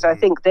exist, I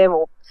think they're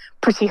all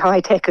pretty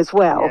high tech as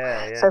well.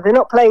 So they're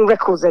not playing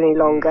records any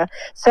longer.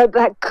 So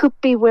that could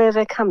be where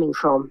they're coming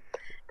from.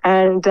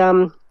 And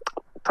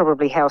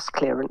probably house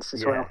clearance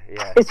as well.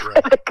 Is where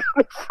they're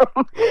coming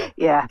from.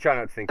 Try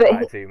not to think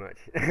about it too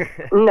much.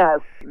 No.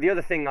 The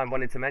other thing I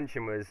wanted to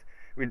mention was,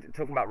 we're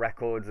talking about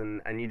records,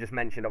 and you just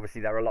mentioned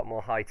obviously they're a lot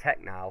more high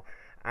tech now,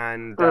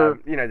 and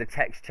the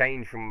tech's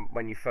changed from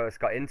when you first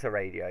got into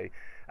radio.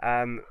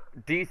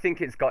 Do you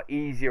think it's got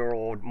easier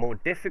or more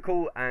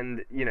difficult?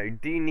 And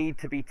do you need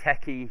to be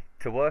techie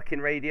to work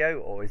in radio,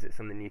 or is it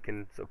something you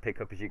can sort of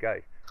pick up as you go?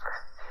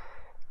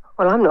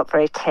 Well, I'm not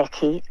very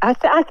techie. I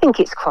think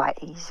it's quite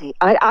easy.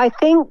 I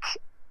think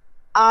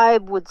I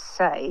would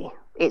say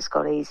it's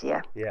got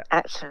easier.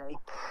 Actually,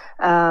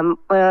 when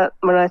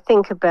I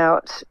think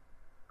about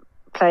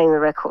playing the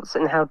records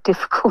and how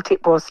difficult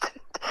it was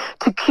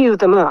to cue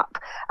them up,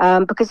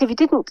 because if you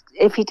didn't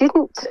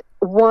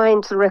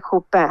wind the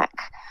record back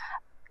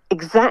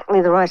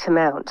exactly the right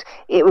amount,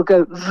 it would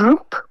go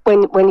zoop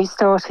when you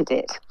started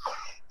it.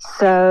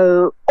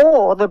 So,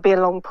 or there'd be a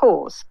long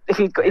pause if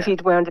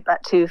you'd wound it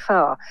back too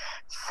far.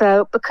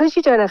 So, because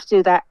you don't have to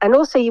do that, and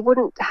also you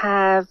wouldn't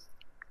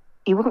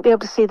be able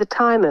to see the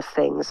time of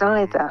things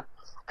either,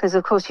 because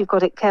of course you've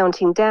got it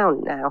counting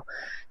down now.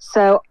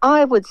 So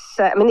I would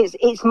say, I mean,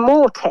 it's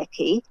more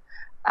techie,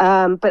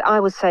 but I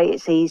would say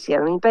it's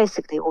easier. I mean,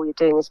 basically all you're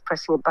doing is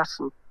pressing a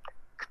button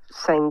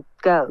saying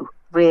go,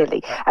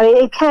 really. I mean,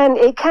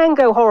 it can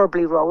go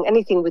horribly wrong.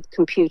 Anything with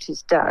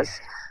computers does.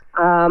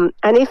 And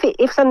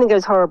if something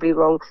goes horribly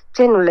wrong,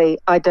 generally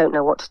I don't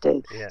know what to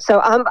do.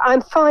 So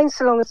I'm fine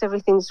so long as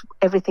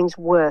everything's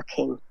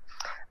working.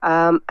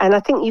 And I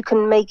think you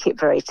can make it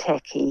very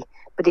techie,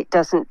 but it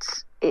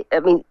doesn't.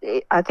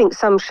 I think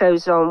some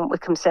shows on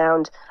Wycombe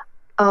Sound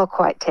are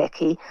quite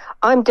techie.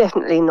 I'm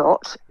definitely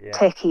not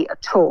techie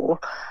at all.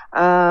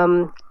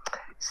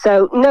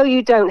 So no,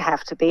 you don't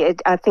have to be.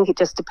 I think it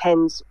just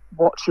depends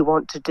what you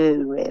want to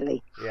do,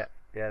 really. Yeah,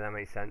 that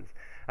makes sense.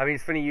 I mean,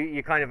 it's funny,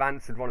 you kind of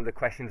answered one of the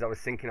questions I was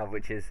thinking of,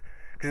 which is,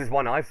 because it's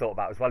one I've thought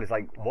about as well, is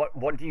like,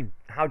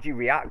 how do you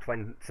react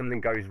when something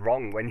goes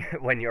wrong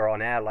when you're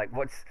on air? Like,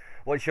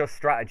 what's your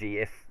strategy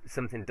if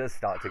something does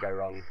start to go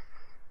wrong?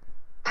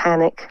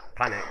 Panic.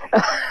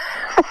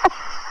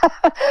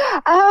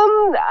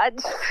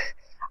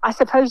 I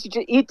suppose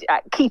you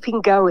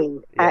keeping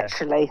going.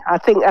 Actually, I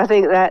think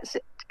that's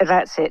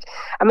it.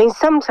 I mean,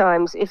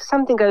 sometimes if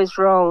something goes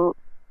wrong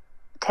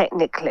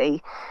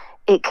technically,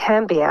 it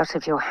can be out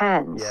of your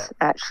hands.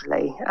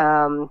 Actually,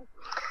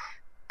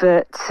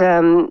 but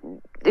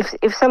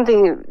if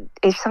something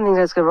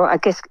does go wrong, I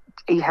guess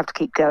you have to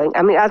keep going.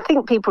 I mean, I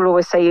think people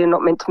always say you're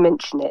not meant to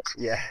mention it.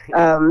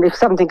 If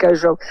something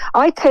goes wrong,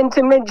 I tend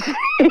to mention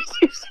it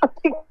if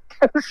something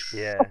goes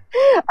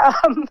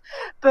wrong.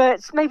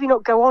 But maybe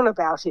not go on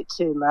about it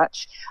too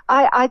much.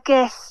 I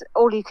guess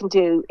all you can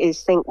do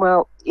is think,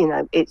 well,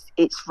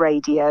 it's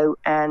radio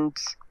and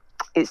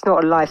it's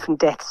not a life and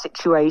death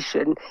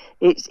situation.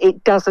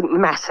 It doesn't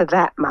matter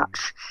that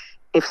much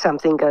if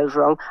something goes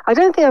wrong. I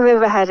don't think I've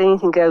ever had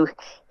anything go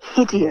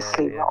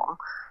hideously wrong.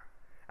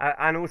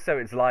 And also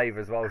it's live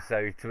as well,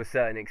 so to a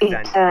certain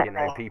extent,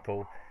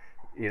 people,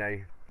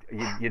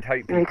 you'd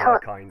hope people are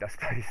kind, I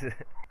suppose.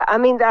 I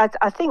mean,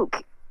 I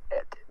think,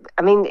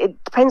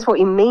 it depends what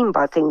you mean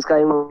by things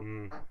going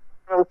wrong.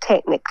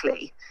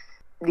 Technically,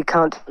 you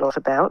can't do a lot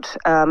about,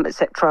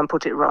 except try and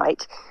put it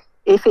right.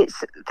 If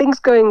it's things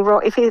going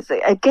wrong, if it's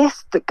a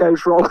guest that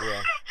goes wrong,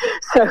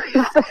 so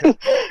if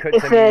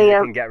they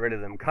can get rid of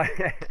them.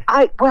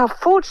 Well,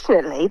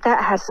 fortunately,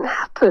 that hasn't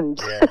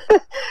happened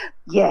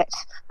yet.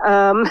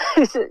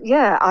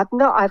 I've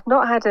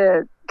not had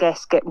a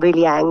guests get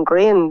really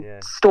angry and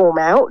storm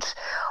out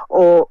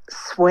or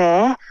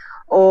swear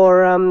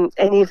or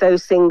any of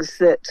those things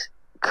that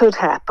could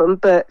happen.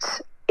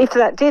 But if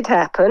that did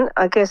happen,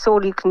 I guess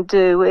all you can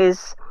do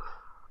is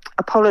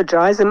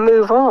apologise and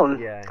move on.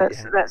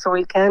 That's all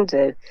you can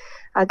do.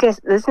 I guess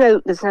there's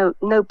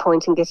no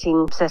point in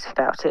getting upset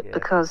about it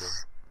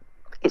because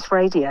it's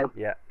radio.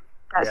 Yeah.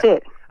 That's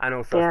it. And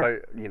also, I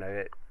suppose, you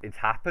know, it's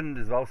happened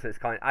as well. So it's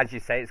kind of, as you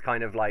say, it's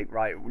kind of like,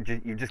 right,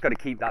 you've just got to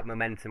keep that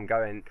momentum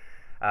going.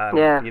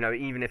 You know,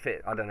 even if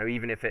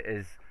it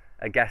is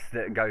a guest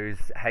that goes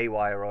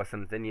haywire or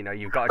something, you know,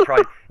 you've got to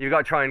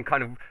try and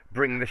kind of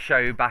bring the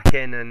show back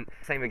in. And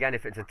same again,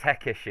 if it's a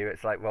tech issue,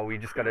 it's like, well, we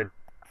just got to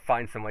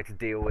find some way to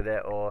deal with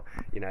it, or,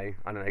 you know,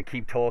 I don't know,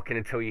 keep talking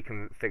until you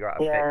can figure out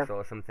a fix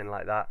or something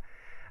like that.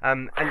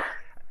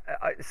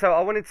 So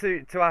I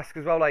wanted to ask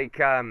as well, like,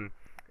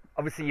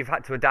 obviously you've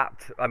had to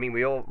adapt. I mean,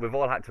 we've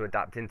all had to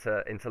adapt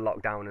into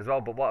lockdown as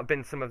well. But what have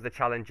been some of the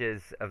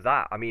challenges of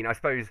that? I mean, I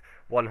suppose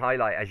one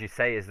highlight, as you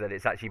say, is that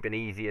it's actually been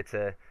easier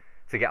to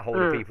get hold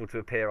of people to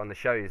appear on the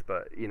shows.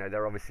 But, you know,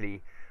 there are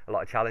obviously a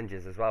lot of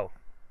challenges as well.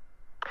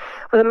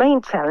 Well, the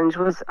main challenge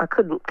was I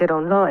couldn't get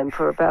online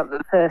for about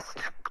the first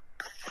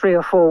 3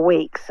 or 4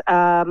 weeks,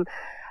 and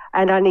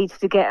I needed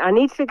to get a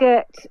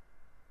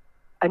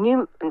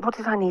new. What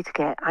did I need to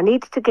get? I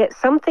needed to get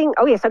something.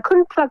 Oh yes, I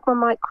couldn't plug my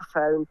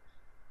microphone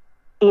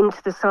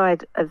into the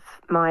side of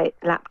my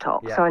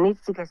laptop, so I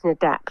needed to get an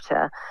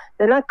adapter.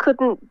 Then I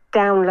couldn't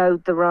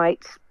download the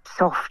right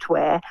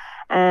software,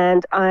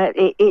 and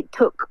it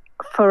took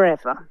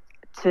forever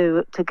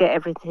to get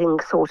everything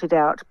sorted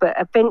out. But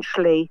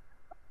eventually,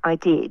 I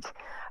did.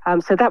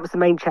 So that was the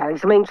main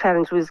challenge. The main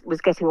challenge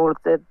was getting all of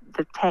the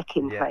tech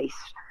in place,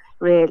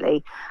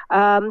 really.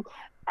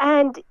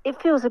 And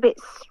it feels a bit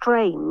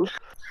strange.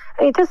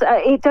 It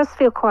does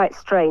feel quite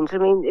strange. I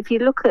mean, if you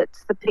look at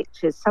the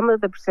pictures, some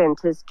of the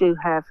presenters do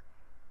have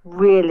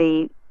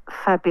really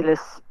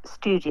fabulous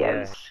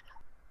studios.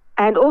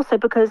 Yeah. And also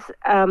because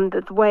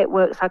the way it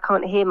works, I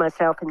can't hear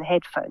myself in the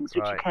headphones,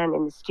 which you can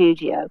in the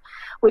studio,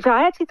 which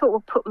I actually thought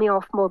would put me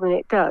off more than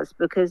it does,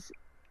 because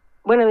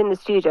when I'm in the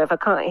studio, if I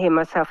can't hear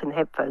myself in the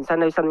headphones, I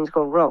know something's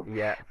gone wrong.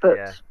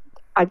 But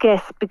I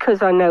guess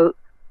because I know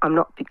I'm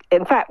not...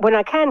 In fact, when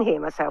I can hear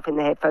myself in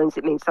the headphones,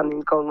 it means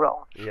something's gone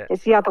wrong.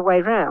 It's the other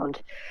way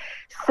round.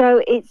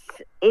 So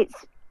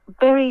it's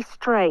very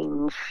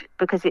strange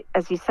because,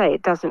 as you say,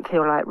 it doesn't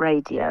feel like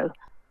radio.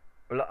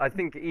 Well, I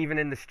think even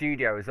in the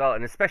studio as well,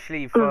 and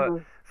especially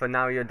for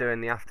now you're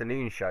doing the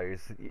afternoon shows,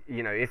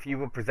 you know, if you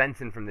were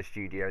presenting from the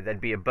studio, there'd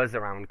be a buzz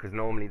around because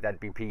normally there'd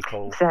be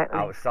people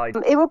outside.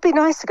 It would be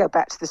nice to go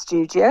back to the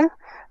studio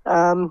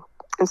and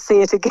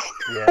see it again.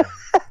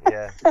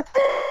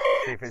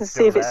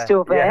 See if it's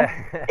still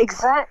there.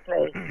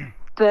 Exactly.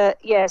 But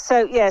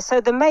so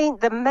the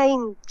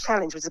main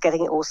challenge was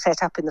getting it all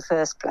set up in the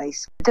first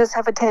place. It does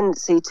have a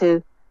tendency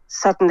to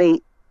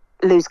suddenly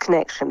lose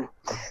connection.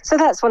 So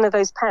that's one of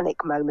those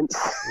panic moments.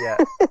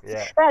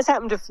 That's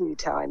happened a few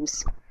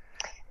times.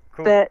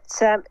 Cool. But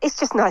it's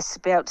just nice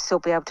to still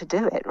be able to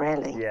do it,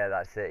 really. Yeah,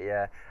 that's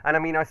it, And I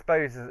mean, I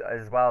suppose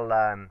as well,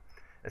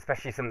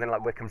 especially something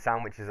like Wycombe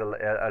Sound, which is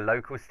a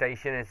local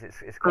station,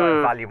 it's quite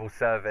a valuable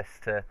service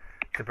to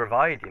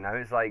provide, you know.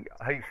 It's like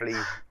hopefully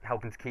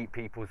helping to keep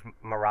people's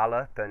morale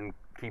up and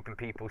keeping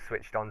people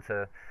switched on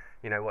to,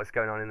 you know, what's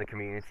going on in the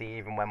community,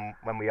 even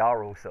when we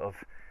are all sort of,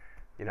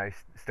 you know,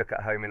 stuck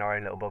at home in our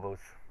own little bubbles.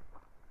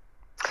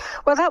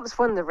 Well, that was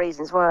one of the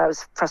reasons why I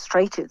was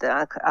frustrated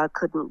that I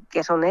couldn't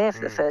get on air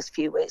for the first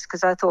few weeks,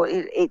 because I thought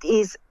it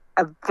is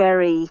a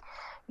very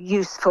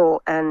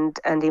useful and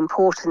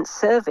important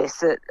service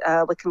that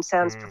Wycombe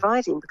Sound's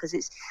providing, because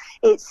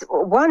it's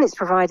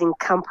providing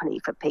company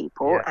for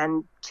people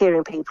and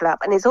cheering people up,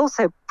 and it's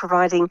also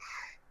providing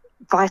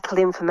vital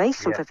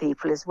information for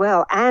people as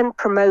well, and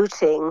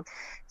promoting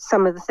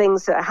some of the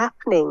things that are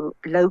happening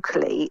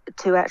locally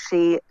to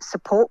actually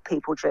support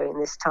people during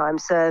this time.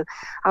 So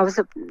I was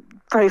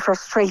very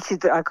frustrated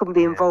that I couldn't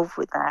be involved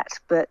with that,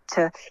 but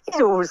it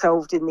all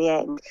resolved in the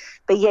end.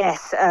 But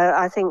yes,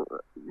 I think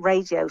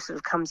radio sort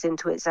of comes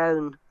into its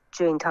own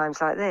during times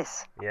like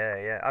this.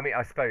 I mean,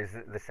 I suppose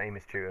the same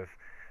is true of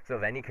sort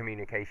of any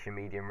communication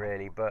medium,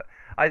 really. But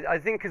I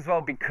think as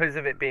well, because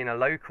of it being a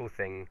local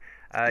thing,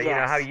 you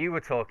know, how you were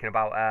talking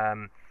about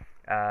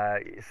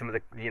some of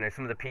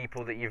the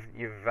people that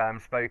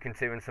you've spoken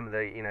to, and some of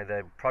the, you know,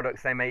 the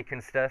products they make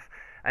and stuff.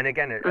 And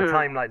again, a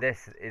time like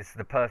this is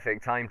the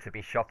perfect time to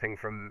be shopping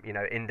from, you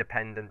know,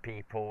 independent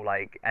people,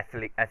 like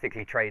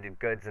ethically traded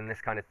goods and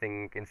this kind of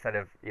thing, instead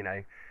of, you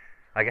know,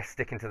 I guess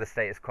sticking to the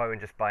status quo and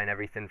just buying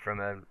everything from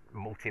a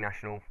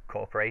multinational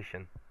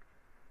corporation.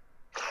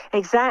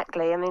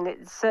 Exactly. I mean,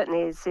 it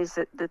certainly is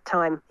at the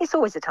time. It's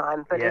always a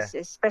time, but it's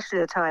especially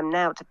the time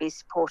now to be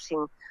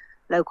supporting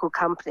local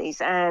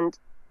companies. And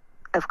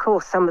of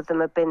course, some of them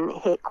have been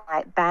hit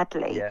quite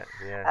badly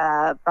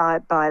by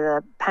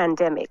the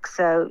pandemic.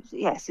 So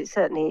yes, it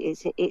certainly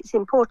is. It's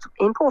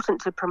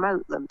important to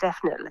promote them,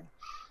 definitely.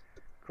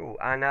 Cool.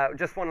 And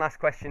just one last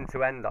question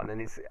to end on,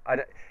 and it's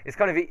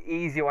kind of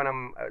easier when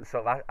I'm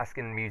sort of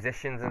asking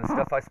musicians and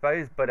stuff, I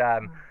suppose. But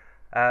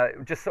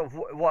just sort of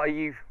what are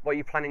you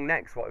planning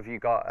next? What have you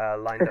got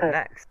lined up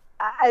next?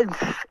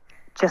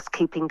 Just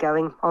keeping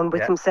going on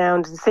Wycombe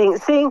Sound and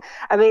seeing.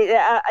 I mean,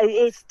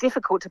 it's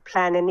difficult to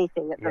plan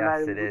anything at the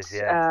moment. Yes, it is.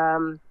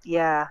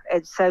 Yeah.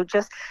 So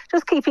just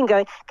keeping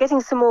going,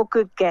 getting some more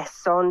good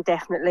guests on,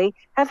 definitely.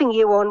 Having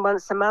you on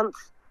once a month.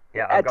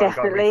 Yeah,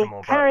 definitely.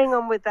 Carrying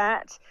on with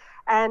that.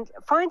 And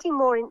finding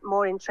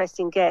more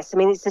interesting guests. I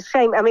mean, it's a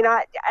shame. I mean,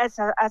 as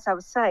I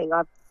was saying,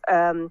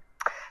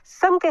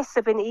 some guests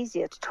have been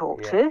easier to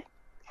talk to,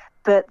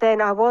 but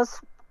then I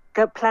was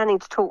planning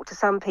to talk to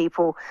some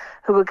people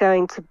who were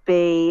going to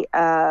be.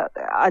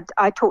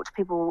 I talked to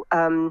people,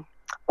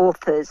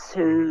 authors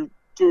who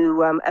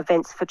do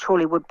events for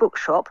Chorleywood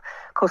Bookshop.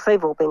 Of course,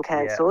 they've all been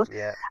cancelled.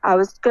 Yeah. I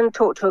was going to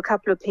talk to a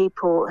couple of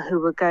people who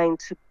were going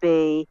to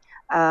be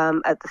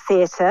at the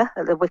theatre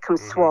at the Wycombe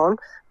Swan.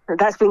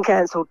 That's been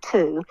cancelled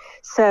too.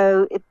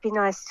 So it'd be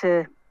nice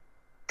to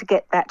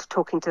get back to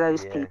talking to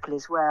those people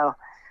as well.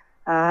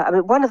 I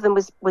mean, one of them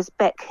was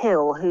Beck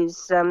Hill,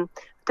 who's I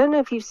don't know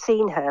if you've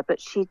seen her,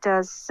 but she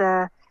does.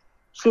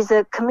 She's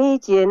a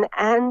comedian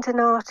and an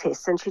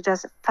artist, and she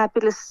does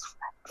fabulous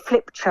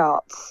flip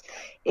charts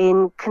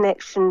in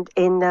connection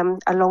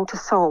along to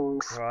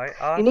songs. Right.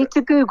 You need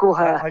to Google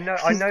her. I know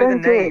She's the very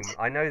name. good.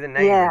 I know the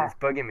name, and it's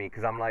bugging me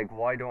because I'm like,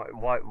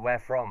 where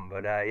from?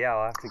 But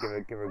I'll have to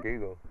give her a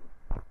Google.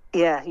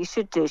 Yeah, you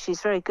should do.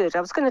 She's very good.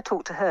 I was going to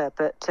talk to her,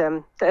 but the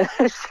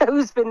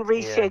show's been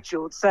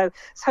rescheduled, so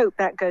let's hope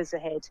that goes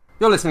ahead.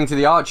 You're listening to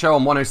The Art Show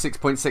on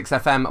 106.6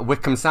 FM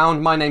Wycombe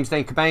Sound. My name's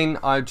Dane Cobain.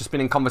 I've just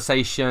been in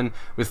conversation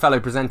with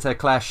fellow presenter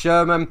Clare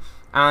Sherman,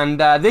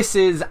 and this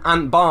is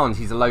Ant Barnes.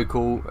 He's a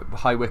local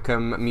High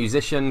Wycombe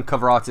musician,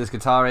 cover artist,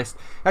 guitarist.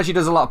 He actually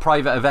does a lot of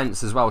private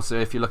events as well, so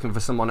if you're looking for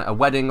someone at a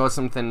wedding or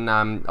something,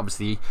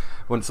 obviously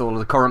once all of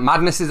the current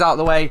madness is out of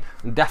the way,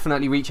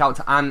 definitely reach out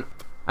to Ant.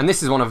 And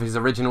this is one of his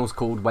originals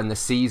called When the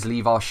Seas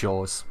Leave Our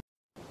Shores.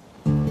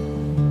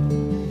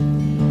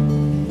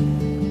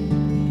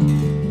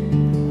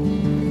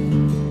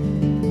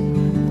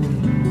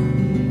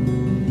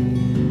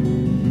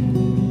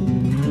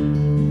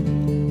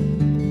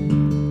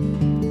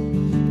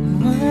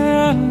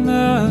 When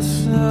the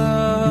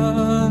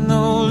sun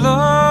no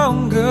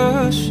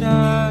longer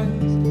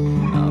shines,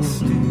 I'll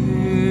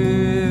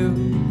still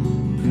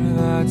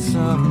provide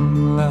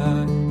some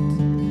light.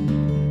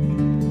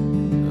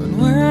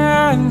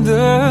 When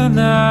the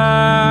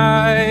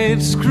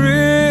nights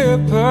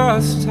grip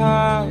us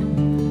tight,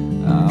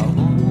 I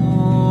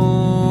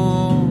won't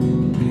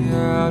be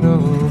out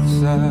of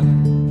sight.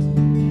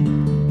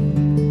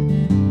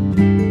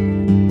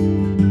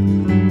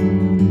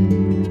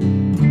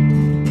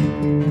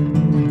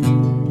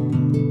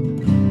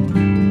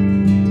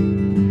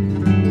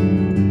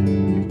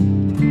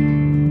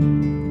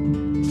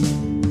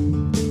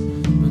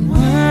 But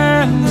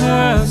when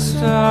the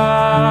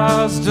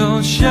stars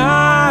don't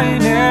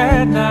shine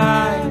at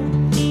night,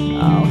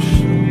 I'll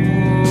show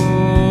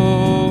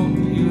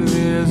you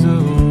there's a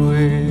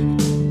way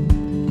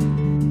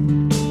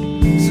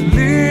to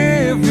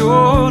live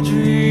your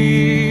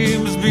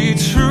dreams, be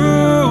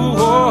true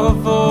or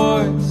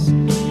voice,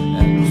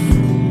 and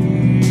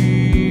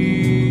free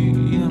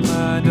your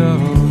mind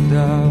of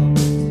doubt.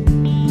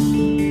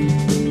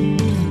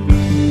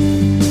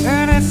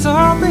 And it's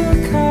all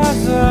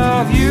because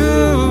of you.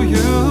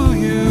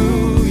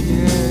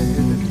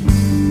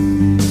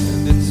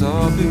 It's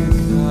all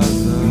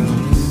because of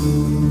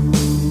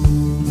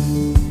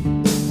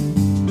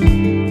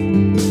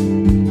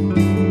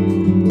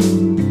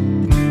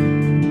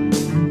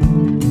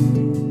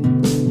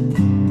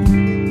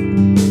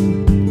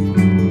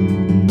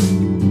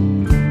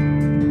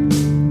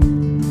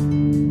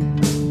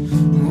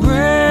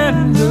when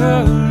the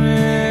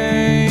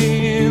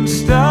rain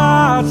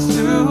starts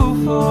to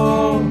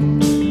fall,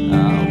 I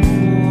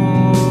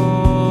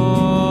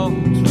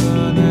won't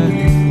run and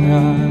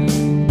hide.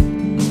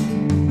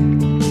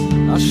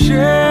 I'll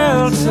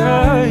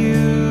shelter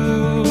you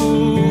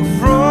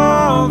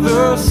from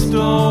the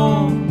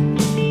storm,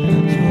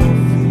 and your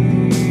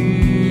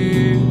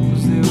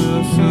fears, they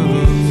will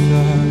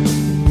subside.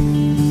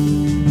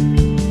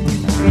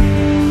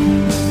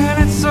 And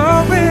it's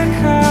all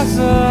because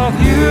of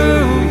you.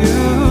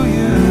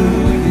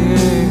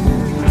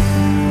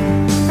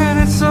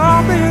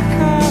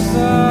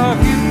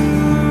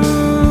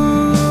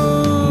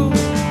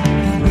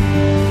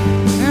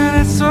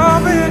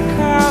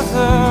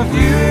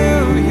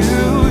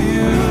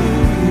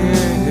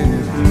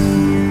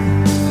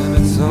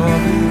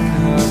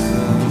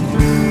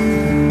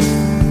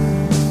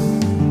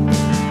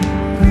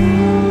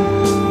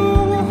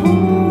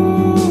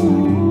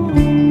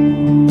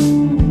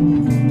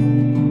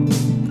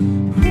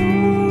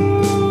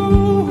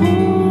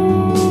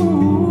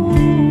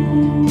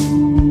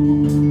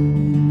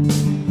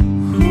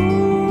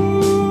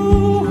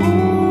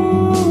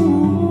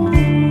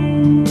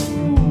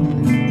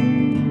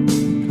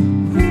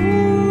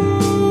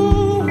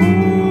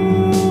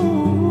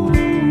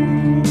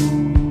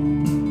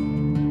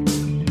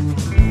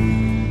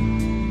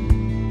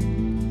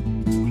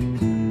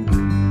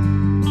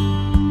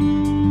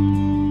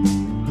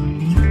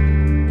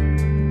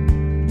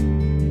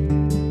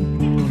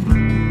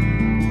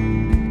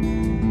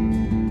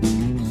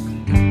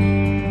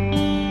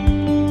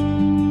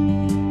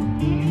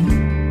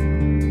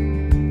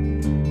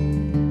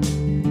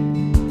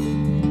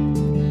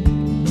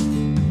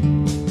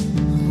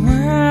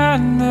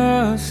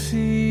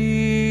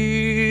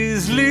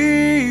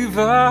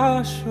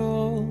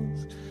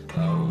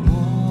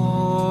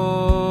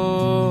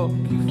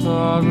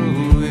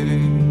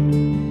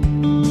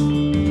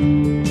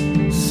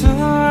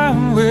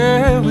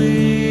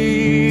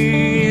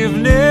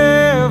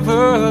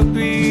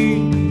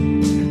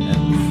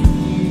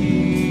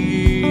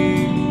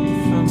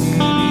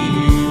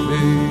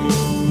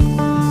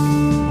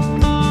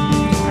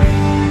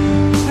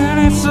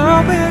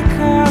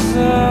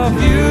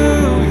 of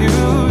you,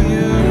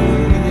 yeah.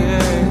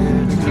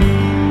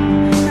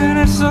 And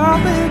it's all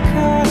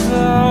because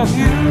of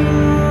you.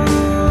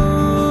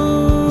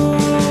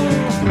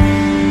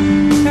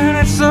 And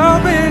it's all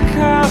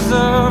because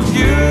of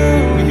you,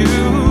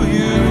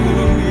 yeah.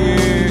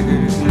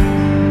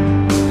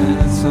 And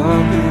it's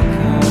all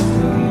because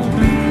of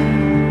you.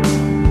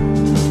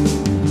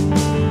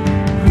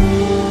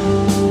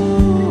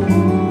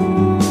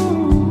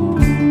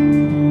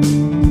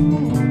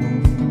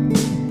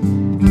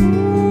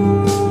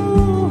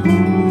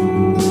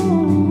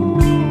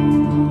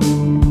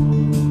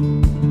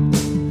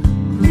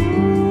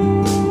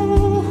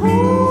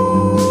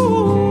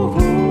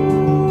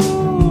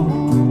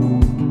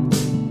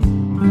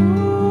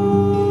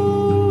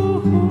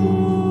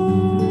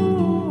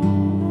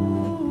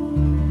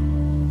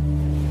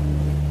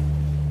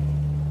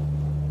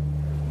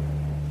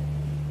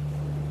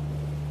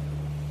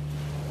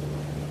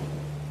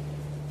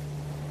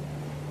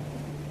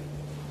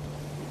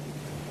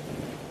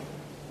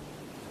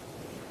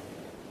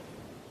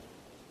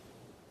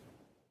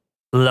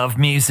 Love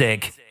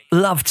music.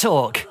 Love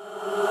talk.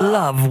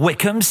 Love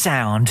Wycombe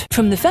Sound.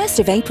 From the 1st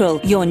of April,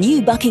 your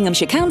new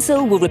Buckinghamshire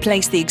Council will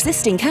replace the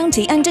existing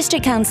county and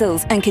district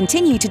councils and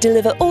continue to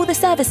deliver all the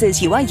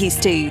services you are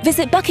used to.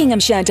 Visit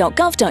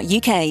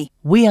buckinghamshire.gov.uk.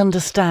 We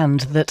understand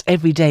that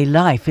everyday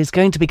life is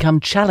going to become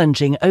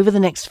challenging over the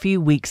next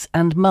few weeks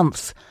and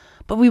months,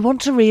 but we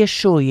want to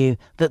reassure you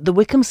that the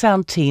Wycombe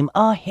Sound team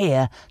are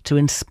here to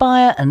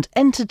inspire and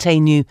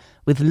entertain you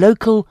with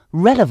local,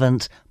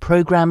 relevant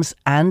programmes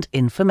and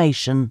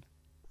information.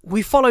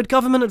 We followed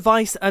government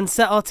advice and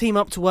set our team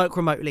up to work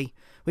remotely.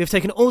 We have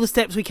taken all the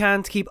steps we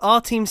can to keep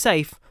our team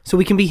safe so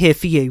we can be here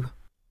for you.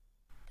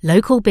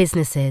 Local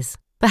businesses.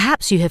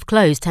 Perhaps you have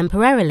closed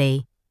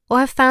temporarily or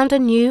have found a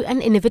new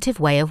and innovative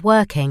way of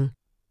working.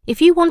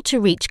 If you want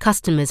to reach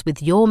customers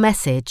with your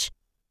message,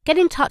 get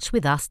in touch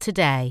with us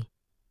today.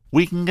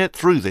 We can get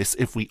through this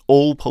if we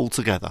all pull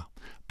together.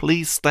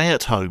 Please stay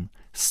at home,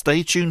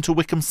 stay tuned to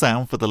Wycombe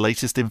Sound for the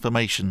latest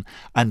information,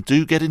 and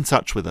do get in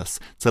touch with us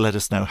to let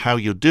us know how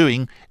you're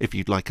doing, if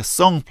you'd like a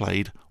song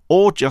played,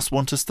 or just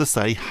want us to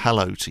say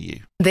hello to you.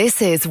 This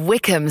is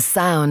Wycombe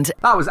Sound.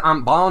 That was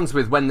Ant Barnes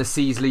with When the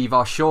Seas Leave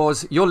Our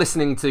Shores. You're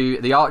listening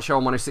to The Art Show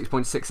on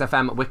 106.6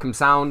 FM at Wycombe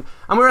Sound,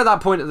 and we're at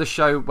that point of the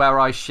show where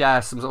I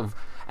share some sort of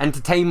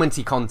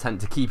entertainment-y content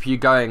to keep you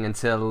going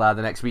until the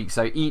next week.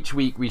 So each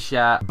week we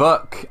share a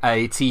book,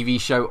 a TV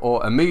show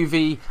or a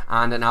movie,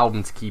 and an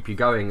album to keep you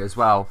going as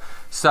well.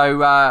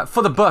 So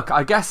for the book,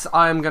 I guess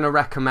I'm going to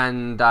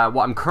recommend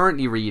what I'm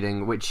currently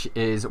reading, which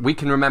is We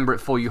Can Remember It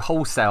For You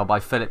Wholesale by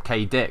Philip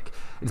K. Dick.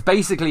 It's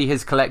basically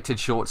his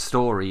collected short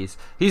stories.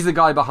 He's the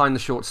guy behind the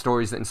short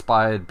stories that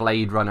inspired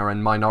Blade Runner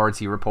and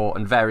Minority Report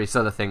and various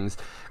other things.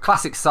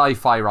 Classic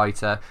sci-fi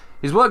writer.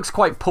 His work's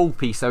quite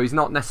pulpy, so he's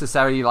not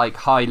necessarily like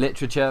high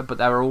literature, but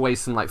there are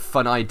always some like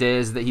fun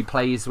ideas that he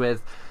plays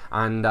with.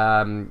 And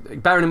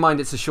bearing in mind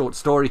it's a short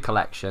story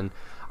collection,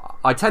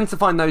 I tend to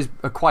find those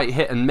are quite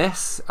hit and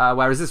miss,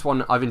 whereas this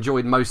one I've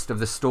enjoyed most of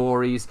the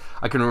stories.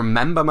 I can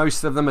remember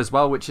most of them as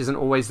well, which isn't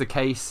always the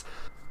case.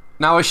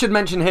 Now, I should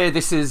mention here,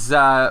 this is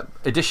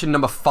edition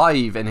number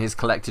 5 in his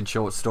collected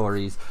short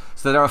stories.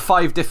 So there are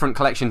 5 different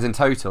collections in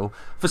total.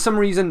 For some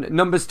reason,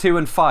 numbers 2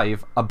 and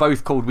 5 are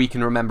both called We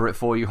Can Remember It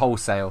For You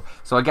Wholesale.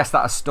 So I guess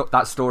that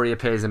story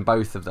appears in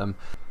both of them.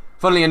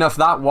 Funnily enough,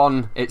 that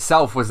one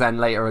itself was then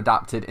later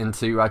adapted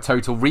into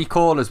Total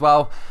Recall as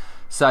well.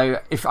 So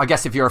I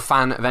guess if you're a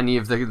fan of any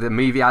of the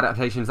movie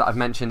adaptations that I've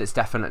mentioned, it's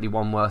definitely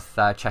one worth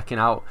checking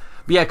out.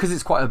 But yeah, because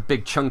it's quite a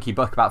big chunky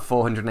book, about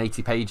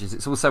 480 pages,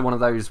 it's also one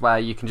of those where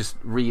you can just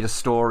read a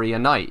story a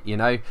night, you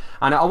know?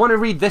 And I want to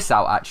read this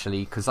out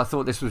actually, because I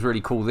thought this was really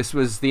cool. This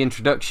was the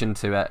introduction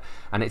to it,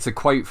 and it's a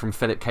quote from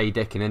Philip K.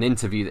 Dick in an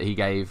interview that he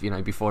gave, you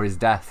know, before his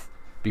death.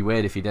 Be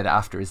weird if he did it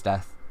after his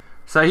death.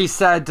 So he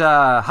said,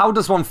 how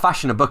does one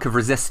fashion a book of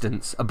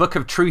resistance, a book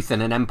of truth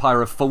in an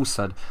empire of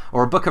falsehood,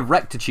 or a book of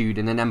rectitude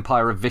in an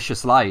empire of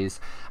vicious lies?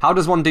 How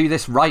does one do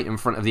this right in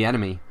front of the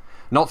enemy?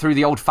 Not through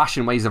the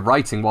old-fashioned ways of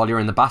writing while you're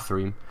in the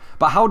bathroom,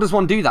 but how does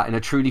one do that in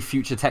a truly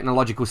future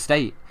technological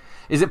state?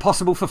 Is it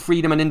possible for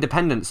freedom and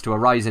independence to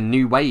arise in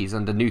new ways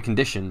under new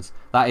conditions?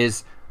 That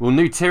is, will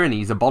new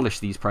tyrannies abolish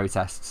these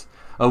protests?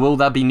 Or will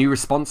there be new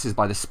responses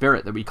by the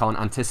spirit that we can't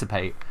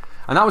anticipate?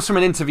 And that was from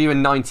an interview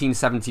in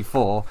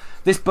 1974.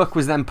 This book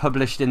was then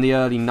published in the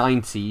early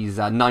 90s,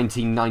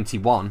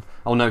 1991.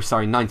 Oh no,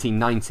 sorry,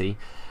 1990.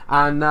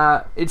 And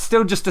it's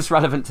still just as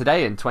relevant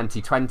today in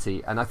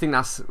 2020. And I think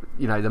that's,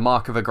 you know, the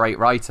mark of a great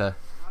writer.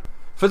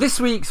 For this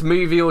week's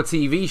movie or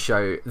TV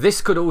show,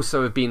 this could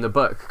also have been the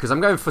book, because I'm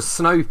going for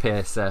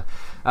Snowpiercer.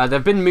 There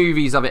have been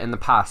movies of it in the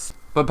past.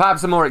 But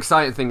perhaps the more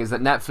exciting thing is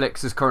that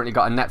Netflix has currently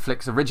got a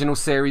Netflix original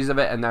series of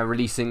it, and they're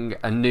releasing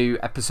a new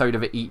episode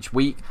of it each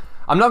week.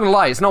 I'm not going to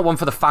lie, it's not one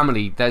for the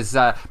family. There's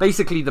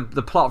basically the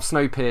plot of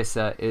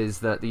Snowpiercer is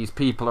that these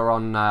people are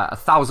on a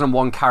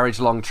 1001 carriage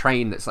long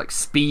train that's like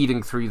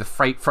speeding through the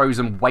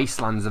frozen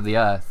wastelands of the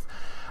earth.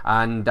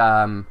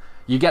 And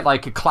you get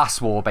like a class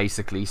war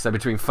basically, so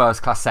between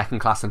first class, second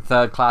class and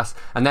third class,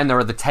 and then there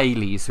are the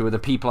tailies, who are the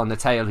people on the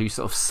tail who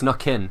sort of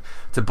snuck in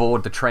to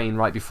board the train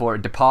right before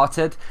it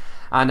departed.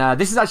 And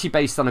this is actually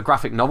based on a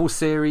graphic novel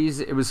series.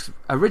 It was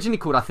originally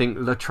called, I think,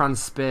 Le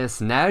Transperce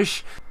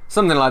Neige,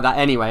 something like that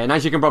anyway, and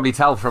as you can probably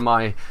tell from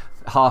my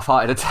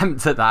half-hearted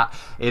attempt at that,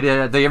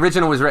 the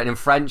original was written in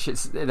French.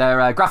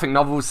 They're graphic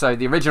novels, so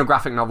the original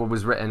graphic novel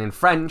was written in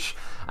French,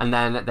 and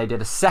then they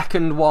did a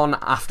second one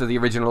after the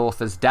original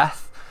author's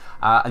death.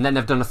 And then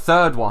they've done a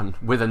third one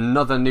with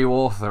another new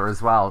author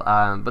as well.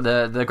 But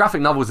the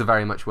graphic novels are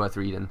very much worth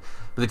reading.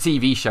 But the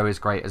TV show is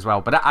great as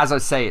well. But as I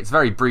say, it's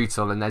very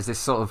brutal, and there's this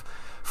sort of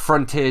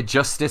frontier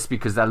justice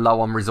because they're low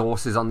on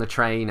resources on the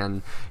train,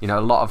 and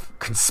a lot of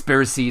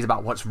conspiracies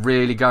about what's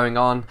really going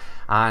on.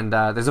 And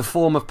there's a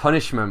form of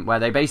punishment where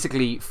they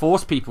basically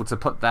force people to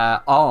put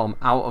their arm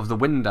out of the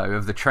window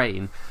of the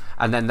train,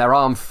 and then their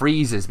arm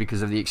freezes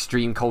because of the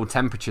extreme cold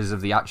temperatures of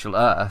the actual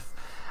earth.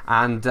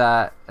 And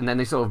then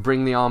they sort of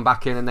bring the arm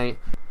back in, and they...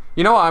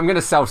 You know what, I'm going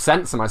to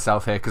self-censor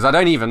myself here, because I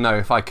don't even know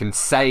if I can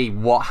say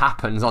what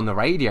happens on the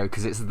radio,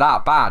 because it's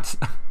that bad.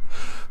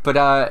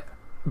 But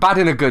bad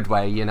in a good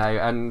way,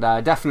 and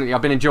definitely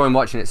I've been enjoying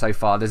watching it so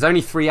far. There's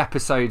only 3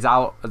 episodes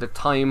out at the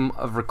time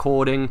of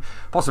recording,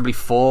 possibly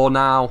 4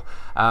 now.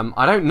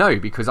 I don't know,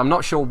 because I'm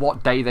not sure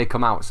what day they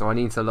come out, so I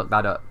need to look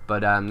that up.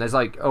 But there's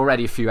like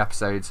already a few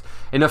episodes,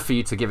 enough for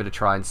you to give it a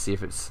try and see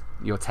if it's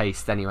your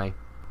taste anyway.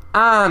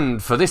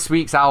 And for this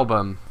week's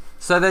album,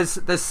 so there's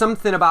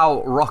something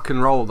about rock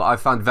and roll that I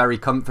found very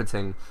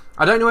comforting.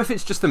 I don't know if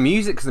it's just the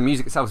music, because the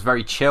music itself is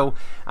very chill,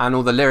 and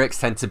all the lyrics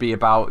tend to be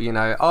about,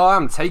 oh,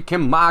 I'm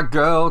taking my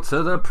girl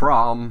to the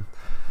prom.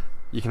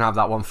 You can have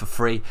that one for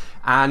free.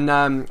 And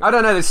I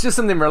don't know, there's just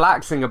something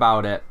relaxing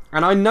about it.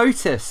 And I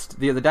noticed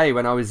the other day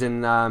when I was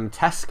in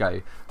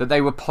Tesco that they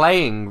were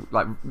playing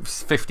like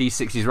 50s,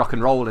 60s rock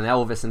and roll and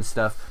Elvis and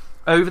stuff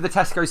over the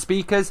Tesco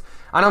speakers,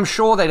 and I'm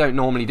sure they don't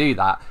normally do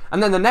that.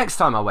 And then the next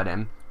time I went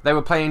in, they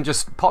were playing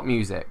just pop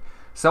music.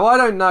 So I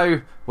don't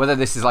know whether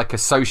this is like a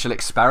social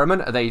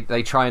experiment. Are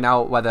they trying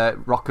out whether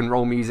rock and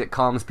roll music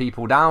calms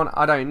people down?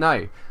 I don't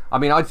know. I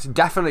mean, I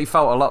definitely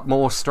felt a lot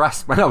more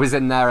stressed when I was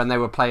in there and they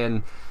were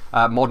playing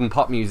modern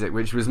pop music,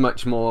 which was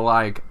much more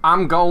like,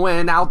 I'm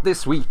going out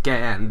this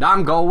weekend,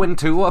 I'm going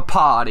to a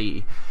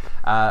party,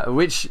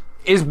 which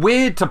is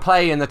weird to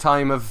play in the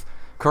time of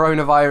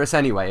coronavirus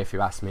anyway, if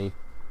you ask me.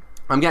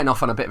 I'm getting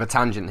off on a bit of a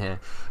tangent here,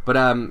 but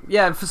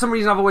yeah, for some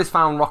reason I've always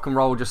found rock and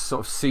roll just sort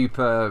of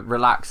super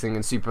relaxing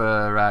and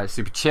super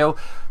chill.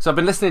 So I've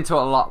been listening to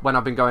it a lot when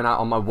I've been going out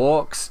on my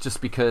walks,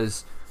 just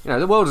because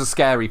the world's a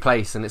scary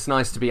place, and it's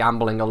nice to be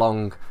ambling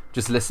along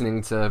just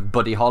listening to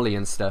Buddy Holly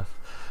and stuff.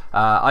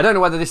 I don't know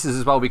whether this is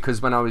as well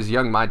because when I was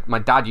young, my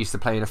dad used to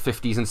play in a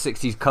 50s and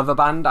 60s cover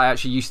band. I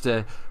actually used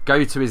to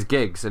go to his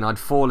gigs, and I'd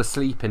fall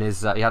asleep in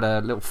his. He had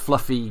a little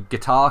fluffy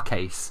guitar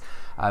case.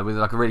 With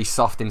like a really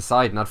soft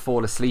inside, and I'd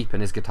fall asleep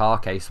in his guitar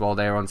case while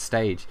they were on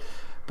stage.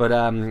 But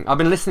I've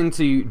been listening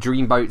to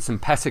Dreamboats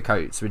and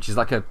Petticoats, which is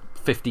like a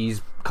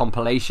 50s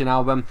compilation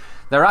album.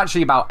 There are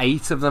actually about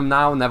 8 of them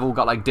now, and they've all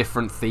got like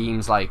different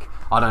themes, like,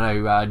 I don't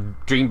know,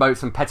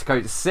 Dreamboats and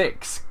Petticoats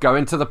 6,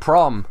 Going to the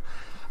Prom,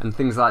 and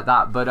things like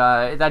that. But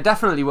they're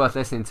definitely worth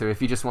listening to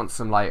if you just want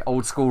some like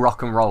old school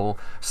rock and roll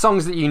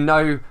songs that you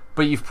know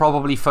but you've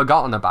probably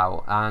forgotten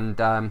about,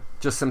 and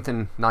just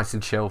something nice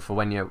and chill for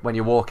when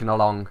you're walking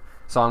along.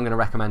 So I'm going to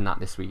recommend that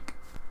this week.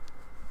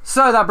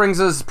 So that brings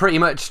us pretty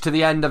much to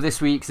the end of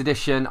this week's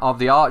edition of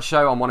The Art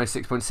Show on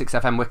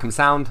 106.6 FM Wycombe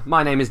Sound.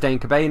 My name is Dane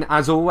Cobain.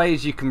 As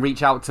always, you can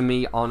reach out to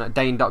me on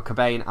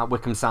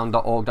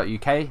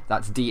dane.cobain@wycombesound.org.uk.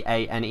 That's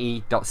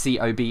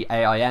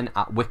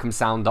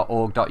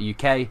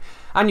dane.cobain@wycombesound.org.uk.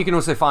 And you can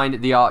also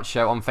find The Art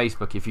Show on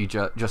Facebook. If you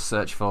just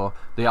search for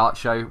The Art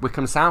Show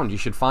Wycombe Sound, you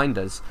should find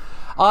us.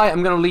 I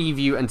am going to leave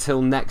you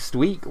until next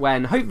week,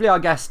 when hopefully our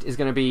guest is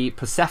going to be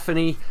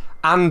Persephone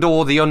and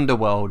or the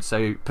Underworld.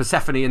 So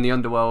Persephone and the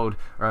Underworld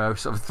are a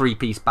sort of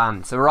 3-piece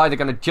band. So we're either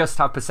going to just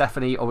have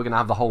Persephone or we're going to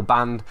have the whole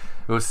band.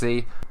 We'll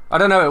see. I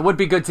don't know, it would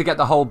be good to get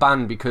the whole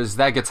band because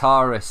their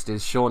guitarist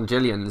is Sean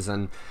Gillians,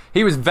 and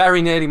he was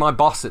very nearly my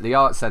boss at the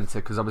Art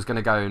Centre because I was going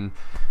to go and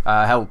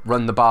help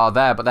run the bar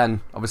there, but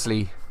then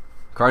obviously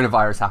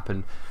coronavirus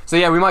happened. So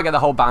yeah, we might get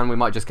the whole band, we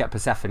might just get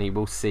Persephone,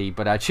 we'll see.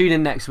 But tune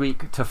in next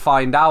week to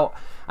find out.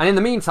 And in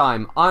the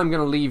meantime, I'm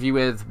going to leave you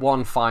with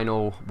one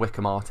final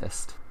Wycombe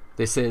artist.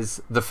 This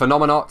is The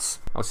Phenomenauts.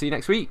 I'll see you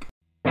next week.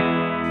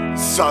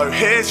 So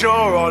here's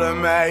your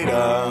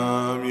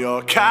ultimatum,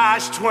 your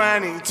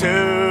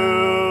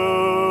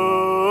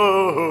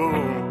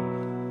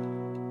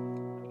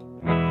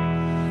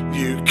catch-22.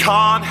 You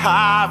can't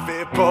have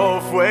it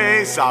both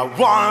ways, I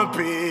wanna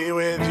be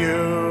with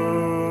you.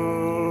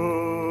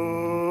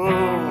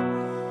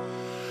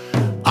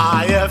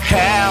 I have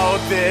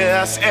held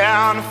this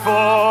in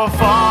for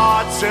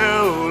far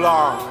too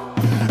long.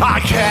 I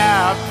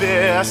kept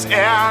this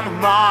in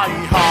my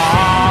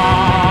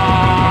heart.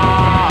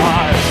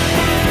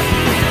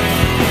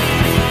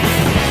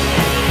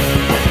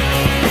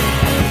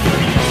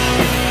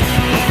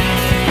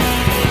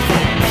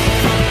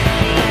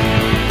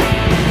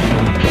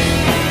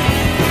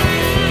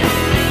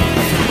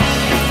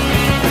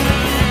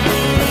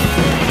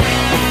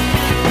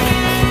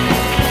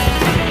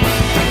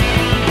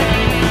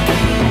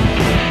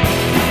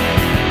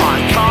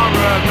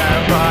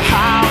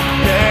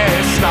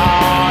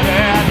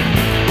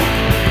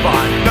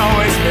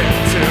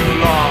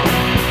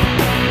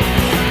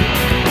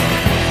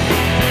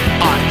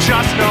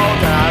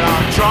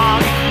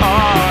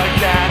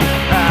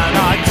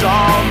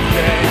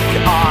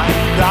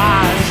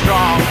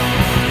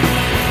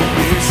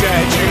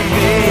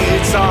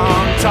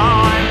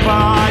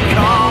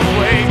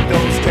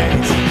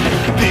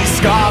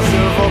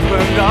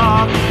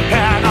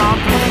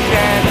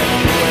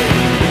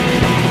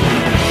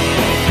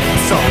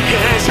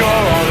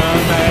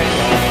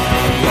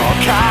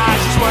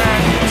 cash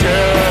 22.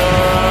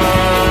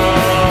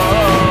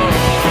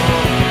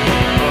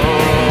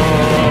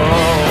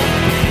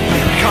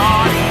 You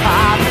can't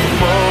have it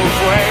both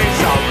ways.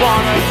 I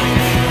wanna be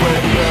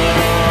with you.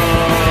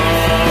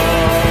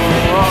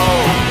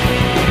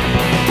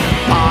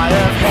 I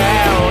have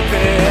held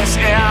this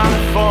in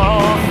for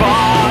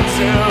far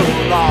too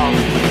long.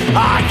 I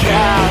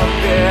kept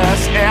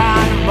this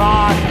in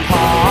my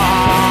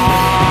heart.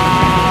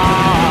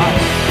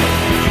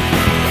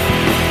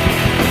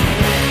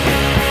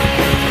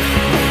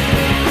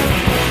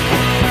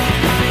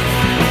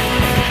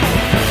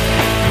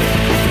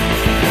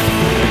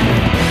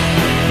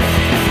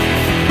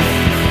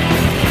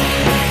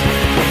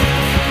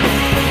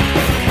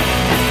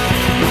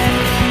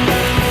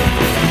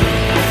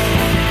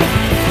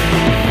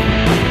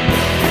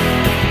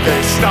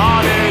 They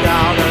started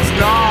out as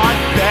not,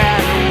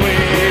 then we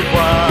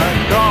were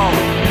no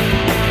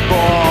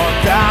more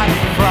than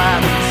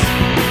friends.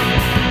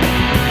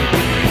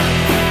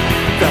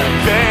 Then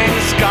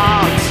things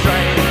got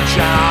strange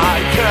and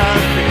I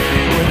couldn't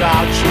be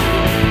without you.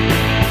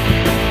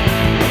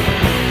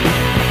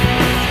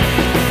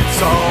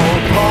 So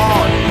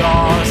pour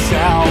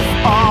yourself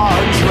a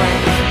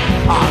drink.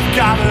 I've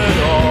gathered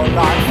all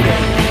I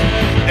think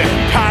in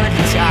panic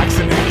attacks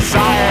and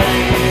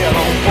anxiety. I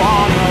don't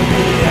wanna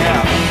be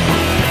here.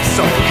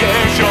 So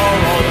here's your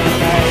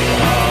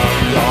ultimatum,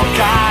 your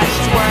cash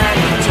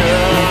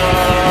 22.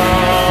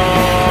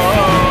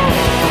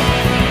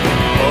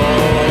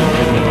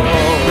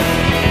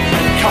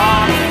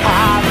 Can't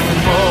have it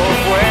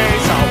both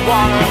ways. I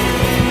wanna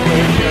be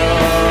with you.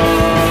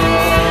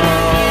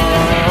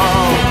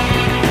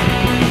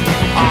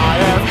 I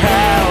have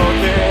held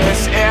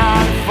this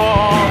in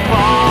for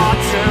far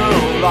too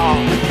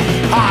long.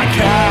 I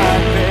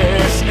kept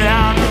this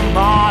in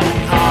my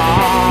heart.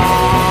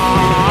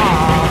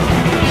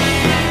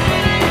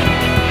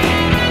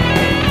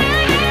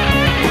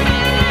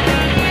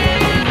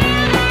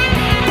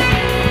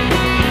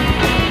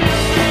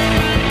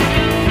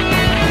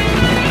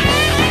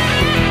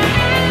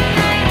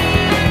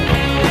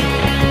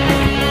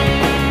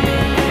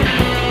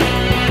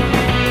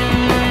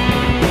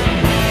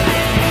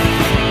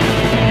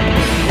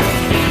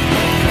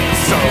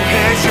 So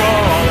here's your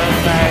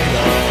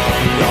ultimatum,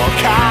 your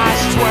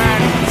cash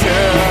 22.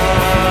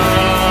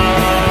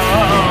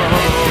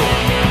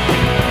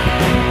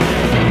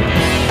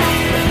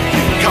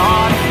 You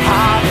can't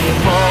have it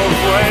both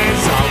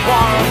ways. I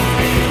wanna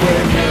be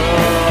with you.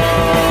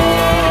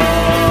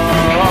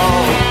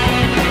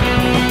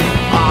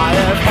 I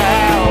have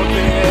held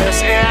this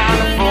in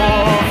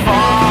for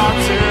far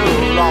too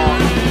long.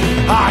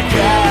 I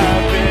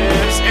kept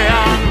this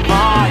in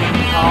my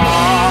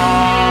heart.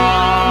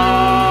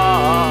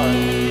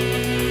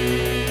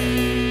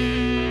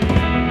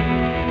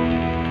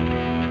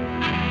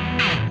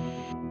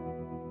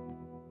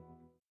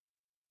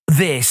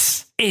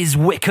 This is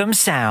Wycombe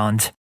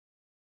Sound.